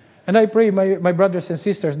 And I pray, my brothers and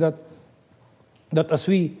sisters, that as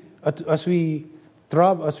we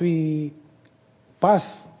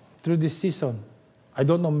pass through this season, I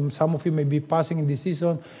don't know, some of you may be passing in this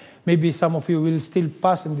season, maybe some of you will still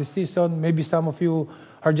pass in this season, maybe some of you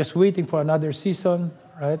are just waiting for another season,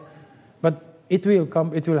 right? But it will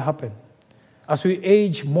come, it will happen. As we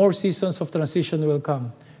age, more seasons of transition will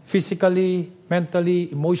come. Physically,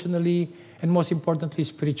 mentally, emotionally, and most importantly,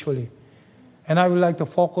 spiritually. And I would like to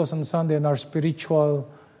focus on Sunday on our spiritual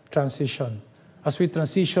transition. As we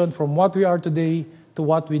transition from what we are today to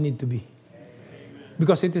what we need to be.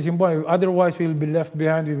 Because it is important. Otherwise, we will be left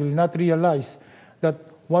behind. We will not realize that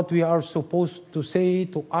what we are supposed to say,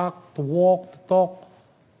 to act, to walk, to talk.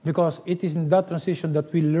 Because it is in that transition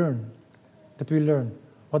that we learn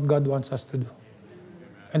what God wants us to do.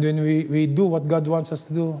 And when we do what God wants us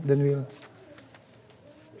to do, then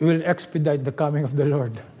we will expedite the coming of the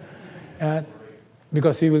Lord.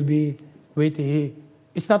 Because we will be waiting.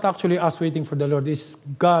 It's not actually us waiting for the Lord. It's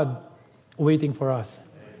God waiting for us.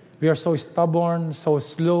 We are so stubborn, so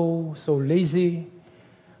slow, so lazy,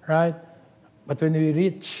 right? But when we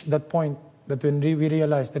reach that point, that when we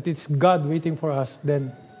realize that it's God waiting for us,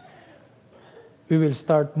 then we will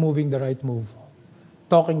start moving the right move,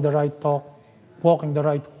 talking the right talk, walking the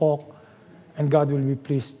right walk, and God will be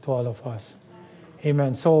pleased to all of us.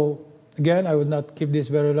 Amen. So, again, I will not keep this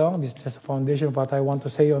very long. This is just a foundation of what I want to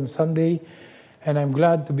say on Sunday. And I'm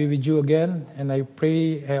glad to be with you again. And I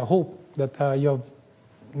hope that you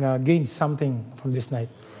have gained something from this night.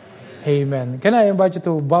 Amen. Can I invite you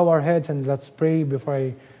to bow our heads and let's pray before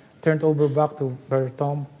I turn it over back to Brother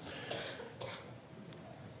Tom.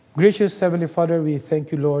 Gracious Heavenly Father, we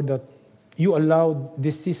thank you, Lord, that you allowed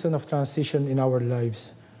this season of transition in our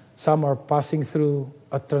lives. Some are passing through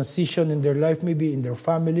a transition in their life, maybe in their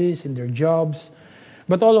families, in their jobs.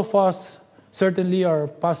 But all of us certainly are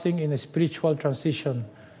passing in a spiritual transition.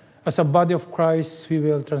 As a body of Christ, we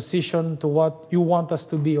will transition to what you want us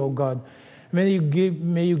to be, O God. May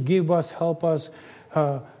you give us, help us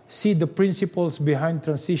see the principles behind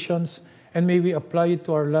transitions, and may we apply it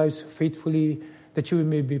to our lives faithfully, that you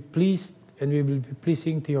may be pleased and we will be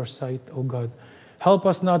pleasing to your sight, O God. Help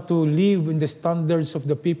us not to live in the standards of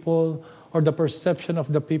the people or the perception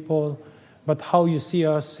of the people, but how you see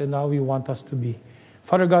us and how you want us to be.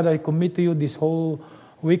 Father God, I commit to you this whole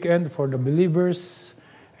weekend for the believers,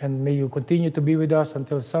 and may you continue to be with us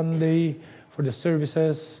until Sunday for the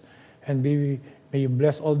services, and may you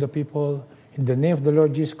bless all the people. In the name of the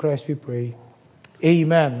Lord Jesus Christ we pray.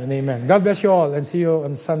 Amen and amen. God bless you all, and see you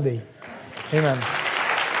on Sunday. Amen.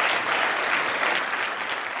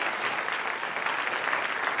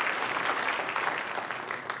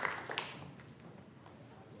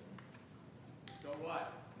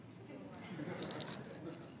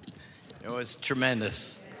 It was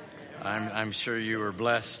tremendous. I'm sure you were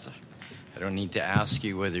blessed. I don't need to ask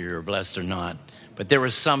you whether you were blessed or not. But there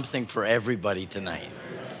was something for everybody tonight.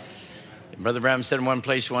 And Brother Branham said in one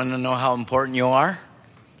place, you want to know how important you are?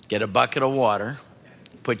 Get a bucket of water,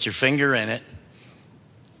 put your finger in it,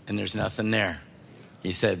 and there's nothing there.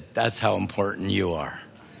 He said, that's how important you are.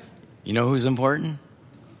 You know who's important?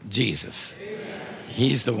 Jesus.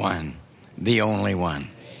 He's the one, the only one.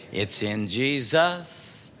 It's in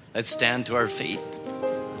Jesus. Let's stand to our feet.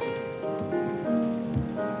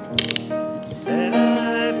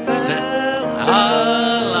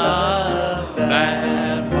 I love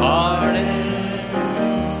that pardon.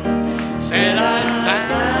 Said I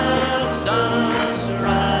found some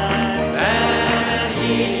strife that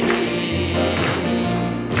he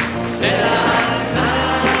said I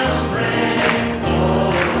found strength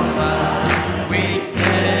for my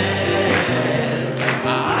weakness. I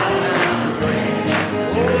found grace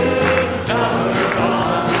to cover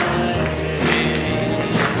all sin.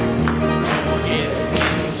 It's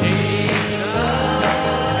in Jesus.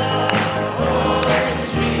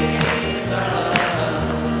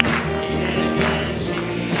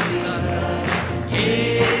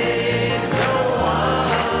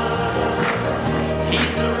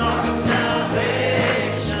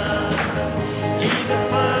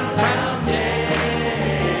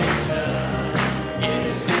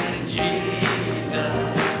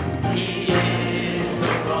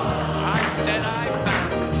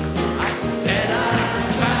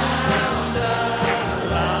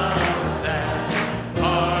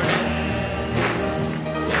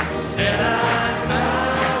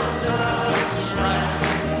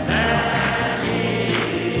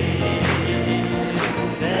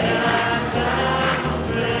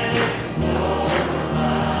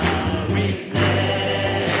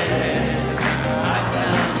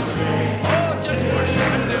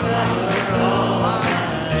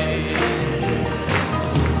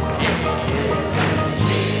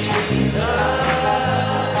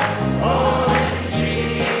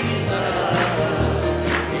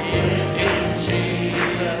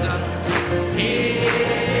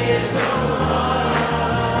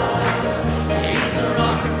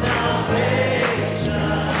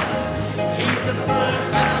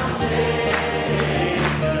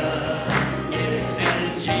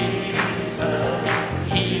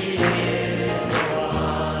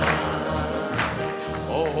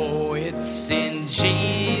 It's in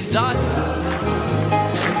Jesus. Amen.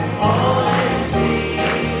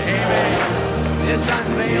 This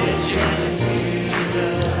unveiled Jesus.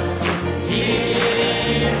 He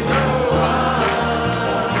is the one.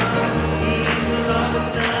 Love and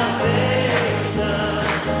salvation.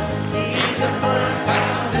 He's a firm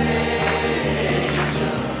foundation.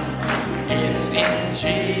 It's in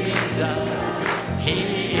Jesus. He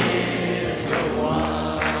is the one.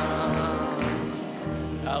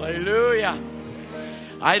 Hallelujah.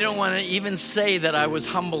 I don't want to even say that I was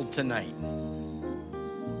humbled tonight,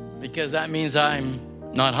 because that means I'm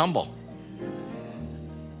not humble.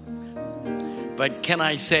 But can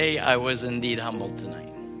I say I was indeed humbled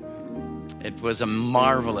tonight? It was a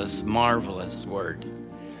marvelous, marvelous word.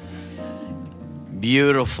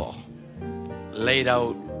 Beautiful. Laid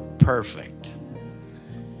out perfect.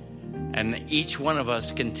 And each one of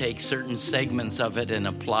us can take certain segments of it and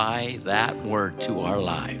apply that word to our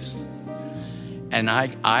lives. And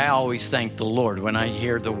I always thank the Lord when I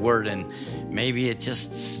hear the word and maybe it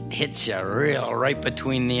just hits you right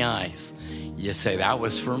between the eyes. You say, that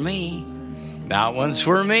was for me. That one's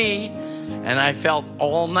for me. And I felt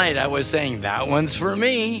all night I was saying, that one's for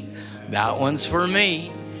me. That one's for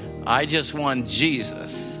me. I just want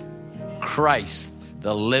Jesus, Christ,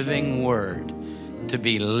 the living word, to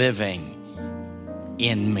be living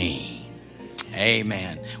in me.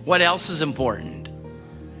 Amen. What else is important?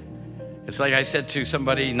 It's like I said to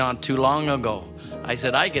somebody not too long ago. I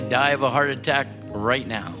said, I could die of a heart attack right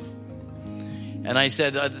now. And I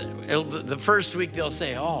said, the first week they'll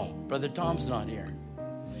say, oh, Brother Tom's not here.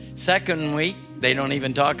 Second week, they don't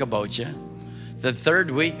even talk about you. The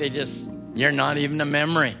third week, you're not even a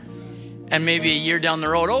memory. And maybe a year down the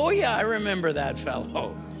road, oh yeah, I remember that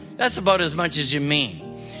fellow. That's about as much as you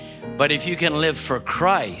mean. But if you can live for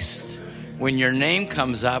Christ, when your name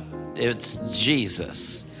comes up, it's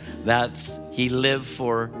Jesus. He lived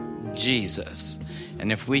for Jesus.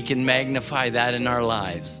 And if we can magnify that in our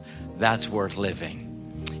lives, that's worth living.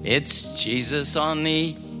 It's Jesus on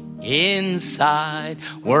the inside,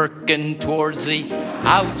 working towards the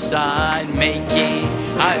outside, making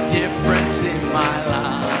a difference in my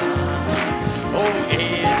life. Oh,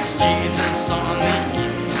 it's Jesus on the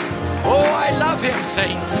inside. Oh, I love him,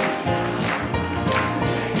 saints.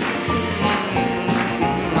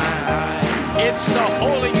 It's the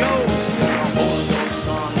Holy Ghost. The Holy Ghost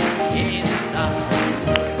on the inside,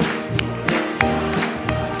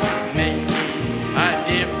 making a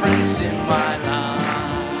difference in my life.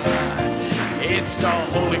 It's the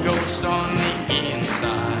Holy Ghost on the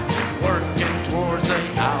inside, working towards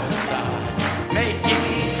the outside,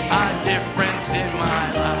 making a difference in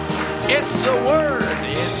my life. It's the Word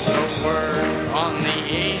on the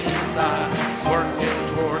inside, working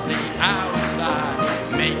toward the outside,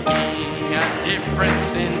 making a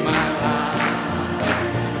difference in my life.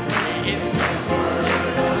 It's the Word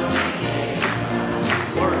on the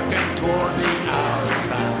inside, working toward the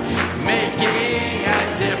outside, making a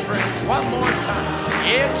difference. One more time.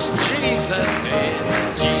 It's Jesus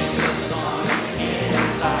on the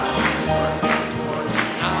inside, working toward the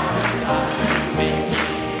outside, making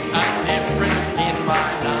a difference in my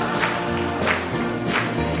life.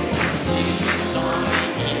 Jesus on the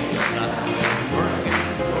inside, working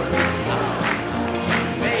toward the outside,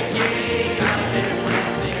 making a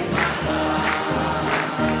difference in my life.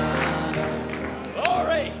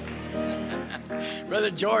 Glory!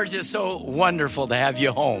 Brother George, it's so wonderful to have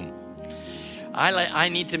you home. I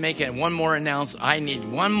need to make one more announcement. I need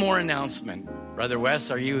one more announcement. Brother Wes,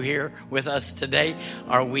 are you here with us today?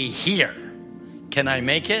 Are we here? Can I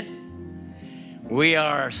make it? We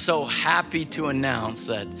are so happy to announce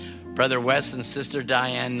that Brother Wes and Sister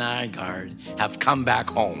Diane Nygaard have come back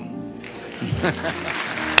home. God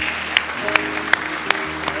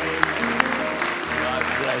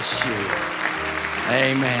bless you.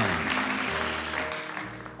 Amen.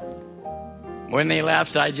 When they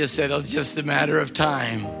left, I just said, it's just a matter of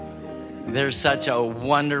time. They're such a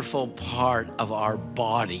wonderful part of our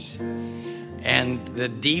body. And the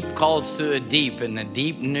deep calls to the deep, and the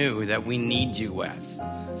deep knew that we need you, Wes,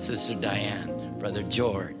 Sister Diane, Brother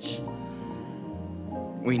George.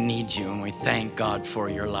 We need you, and we thank God for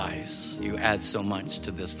your lives. You add so much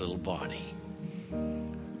to this little body.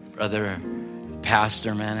 Brother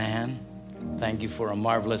Pastor Manahan, thank you for a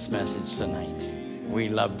marvelous message tonight. We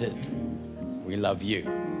loved it. We love you.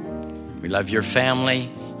 We love your family,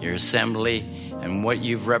 your assembly, and what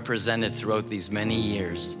you've represented throughout these many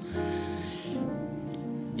years.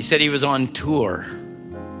 He said he was on tour.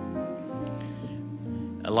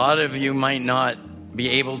 A lot of you might not be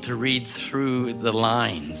able to read through the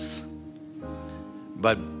lines,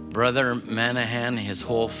 but Brother Manahan, his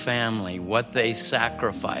whole family, what they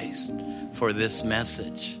sacrificed for this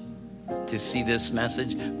message, to see this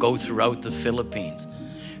message go throughout the Philippines.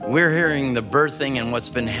 We're hearing the birthing and what's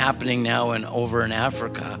been happening now over in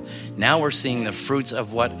Africa. Now we're seeing the fruits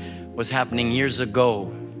of what was happening years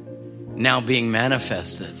ago now being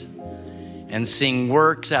manifested, and seeing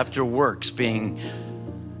works after works being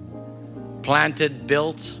planted,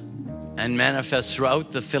 built, and manifest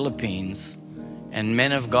throughout the Philippines. And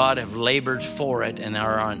men of God have labored for it and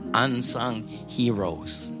are unsung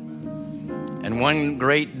heroes. And one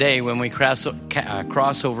great day when we cross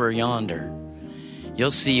over yonder,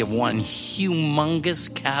 you'll see one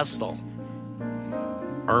humongous castle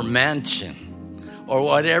or mansion or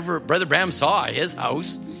whatever. Brother Branham saw his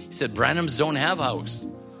house. He said, Branhams don't have house.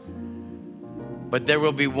 But there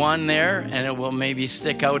will be one there, and it will maybe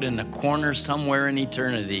stick out in the corner somewhere in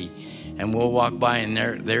eternity. And we'll walk by, and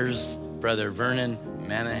there's Brother Vernon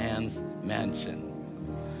Manahan's mansion.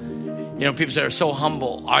 You know, people say, are so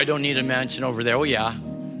humble. I don't need a mansion over there. Oh, yeah.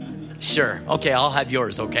 Sure. Okay, I'll have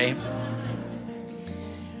yours, okay?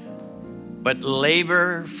 But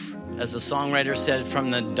labor, as the songwriter said,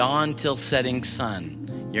 from the dawn till setting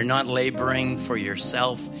sun. You're not laboring for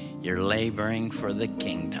yourself. You're laboring for the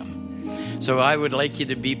kingdom. So I would like you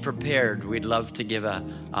to be prepared. We'd love to give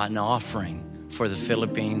an offering for the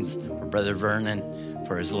Philippines, for Brother Vernon,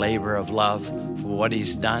 for his labor of love, for what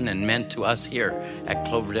he's done and meant to us here at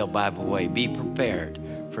Cloverdale Bibleway. Be prepared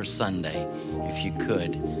for Sunday, if you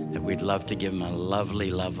could, that we'd love to give him a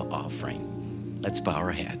lovely love offering. Let's bow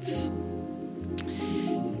our heads.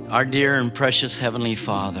 Our dear and precious Heavenly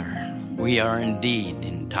Father, we are indeed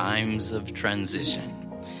in times of transition.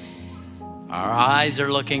 Our eyes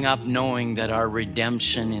are looking up, knowing that our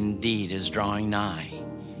redemption indeed is drawing nigh.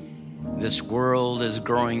 This world is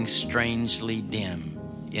growing strangely dim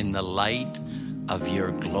in the light of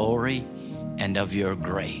your glory and of your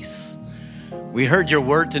grace. We heard your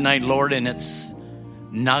word tonight, Lord, and it's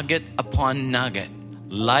nugget upon nugget,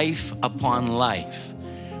 life upon life.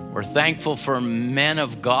 We're thankful for men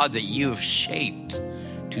of God that you have shaped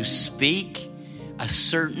to speak a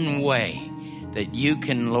certain way that you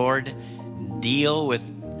can, Lord, deal with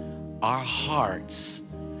our hearts,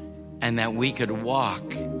 and that we could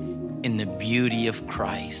walk in the beauty of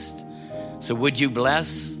Christ. So would you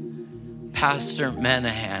bless Pastor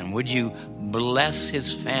Manahan? Would you bless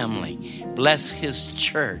his family? Bless his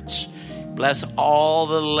church? Bless all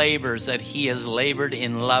the labors that he has labored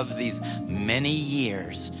in love these many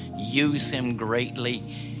years. Use him greatly,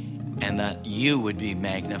 and that you would be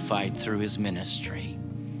magnified through his ministry.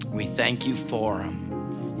 We thank you for him.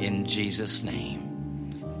 In Jesus' name.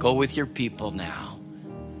 Go with your people now.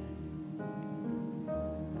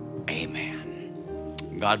 Amen.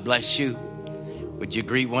 God bless you. Would you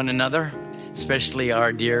greet one another, especially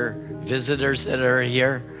our dear visitors that are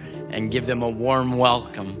here, and give them a warm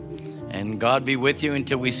welcome. And God be with you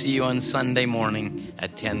until we see you on Sunday morning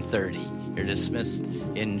at 10:30. You're dismissed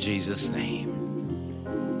in Jesus' name.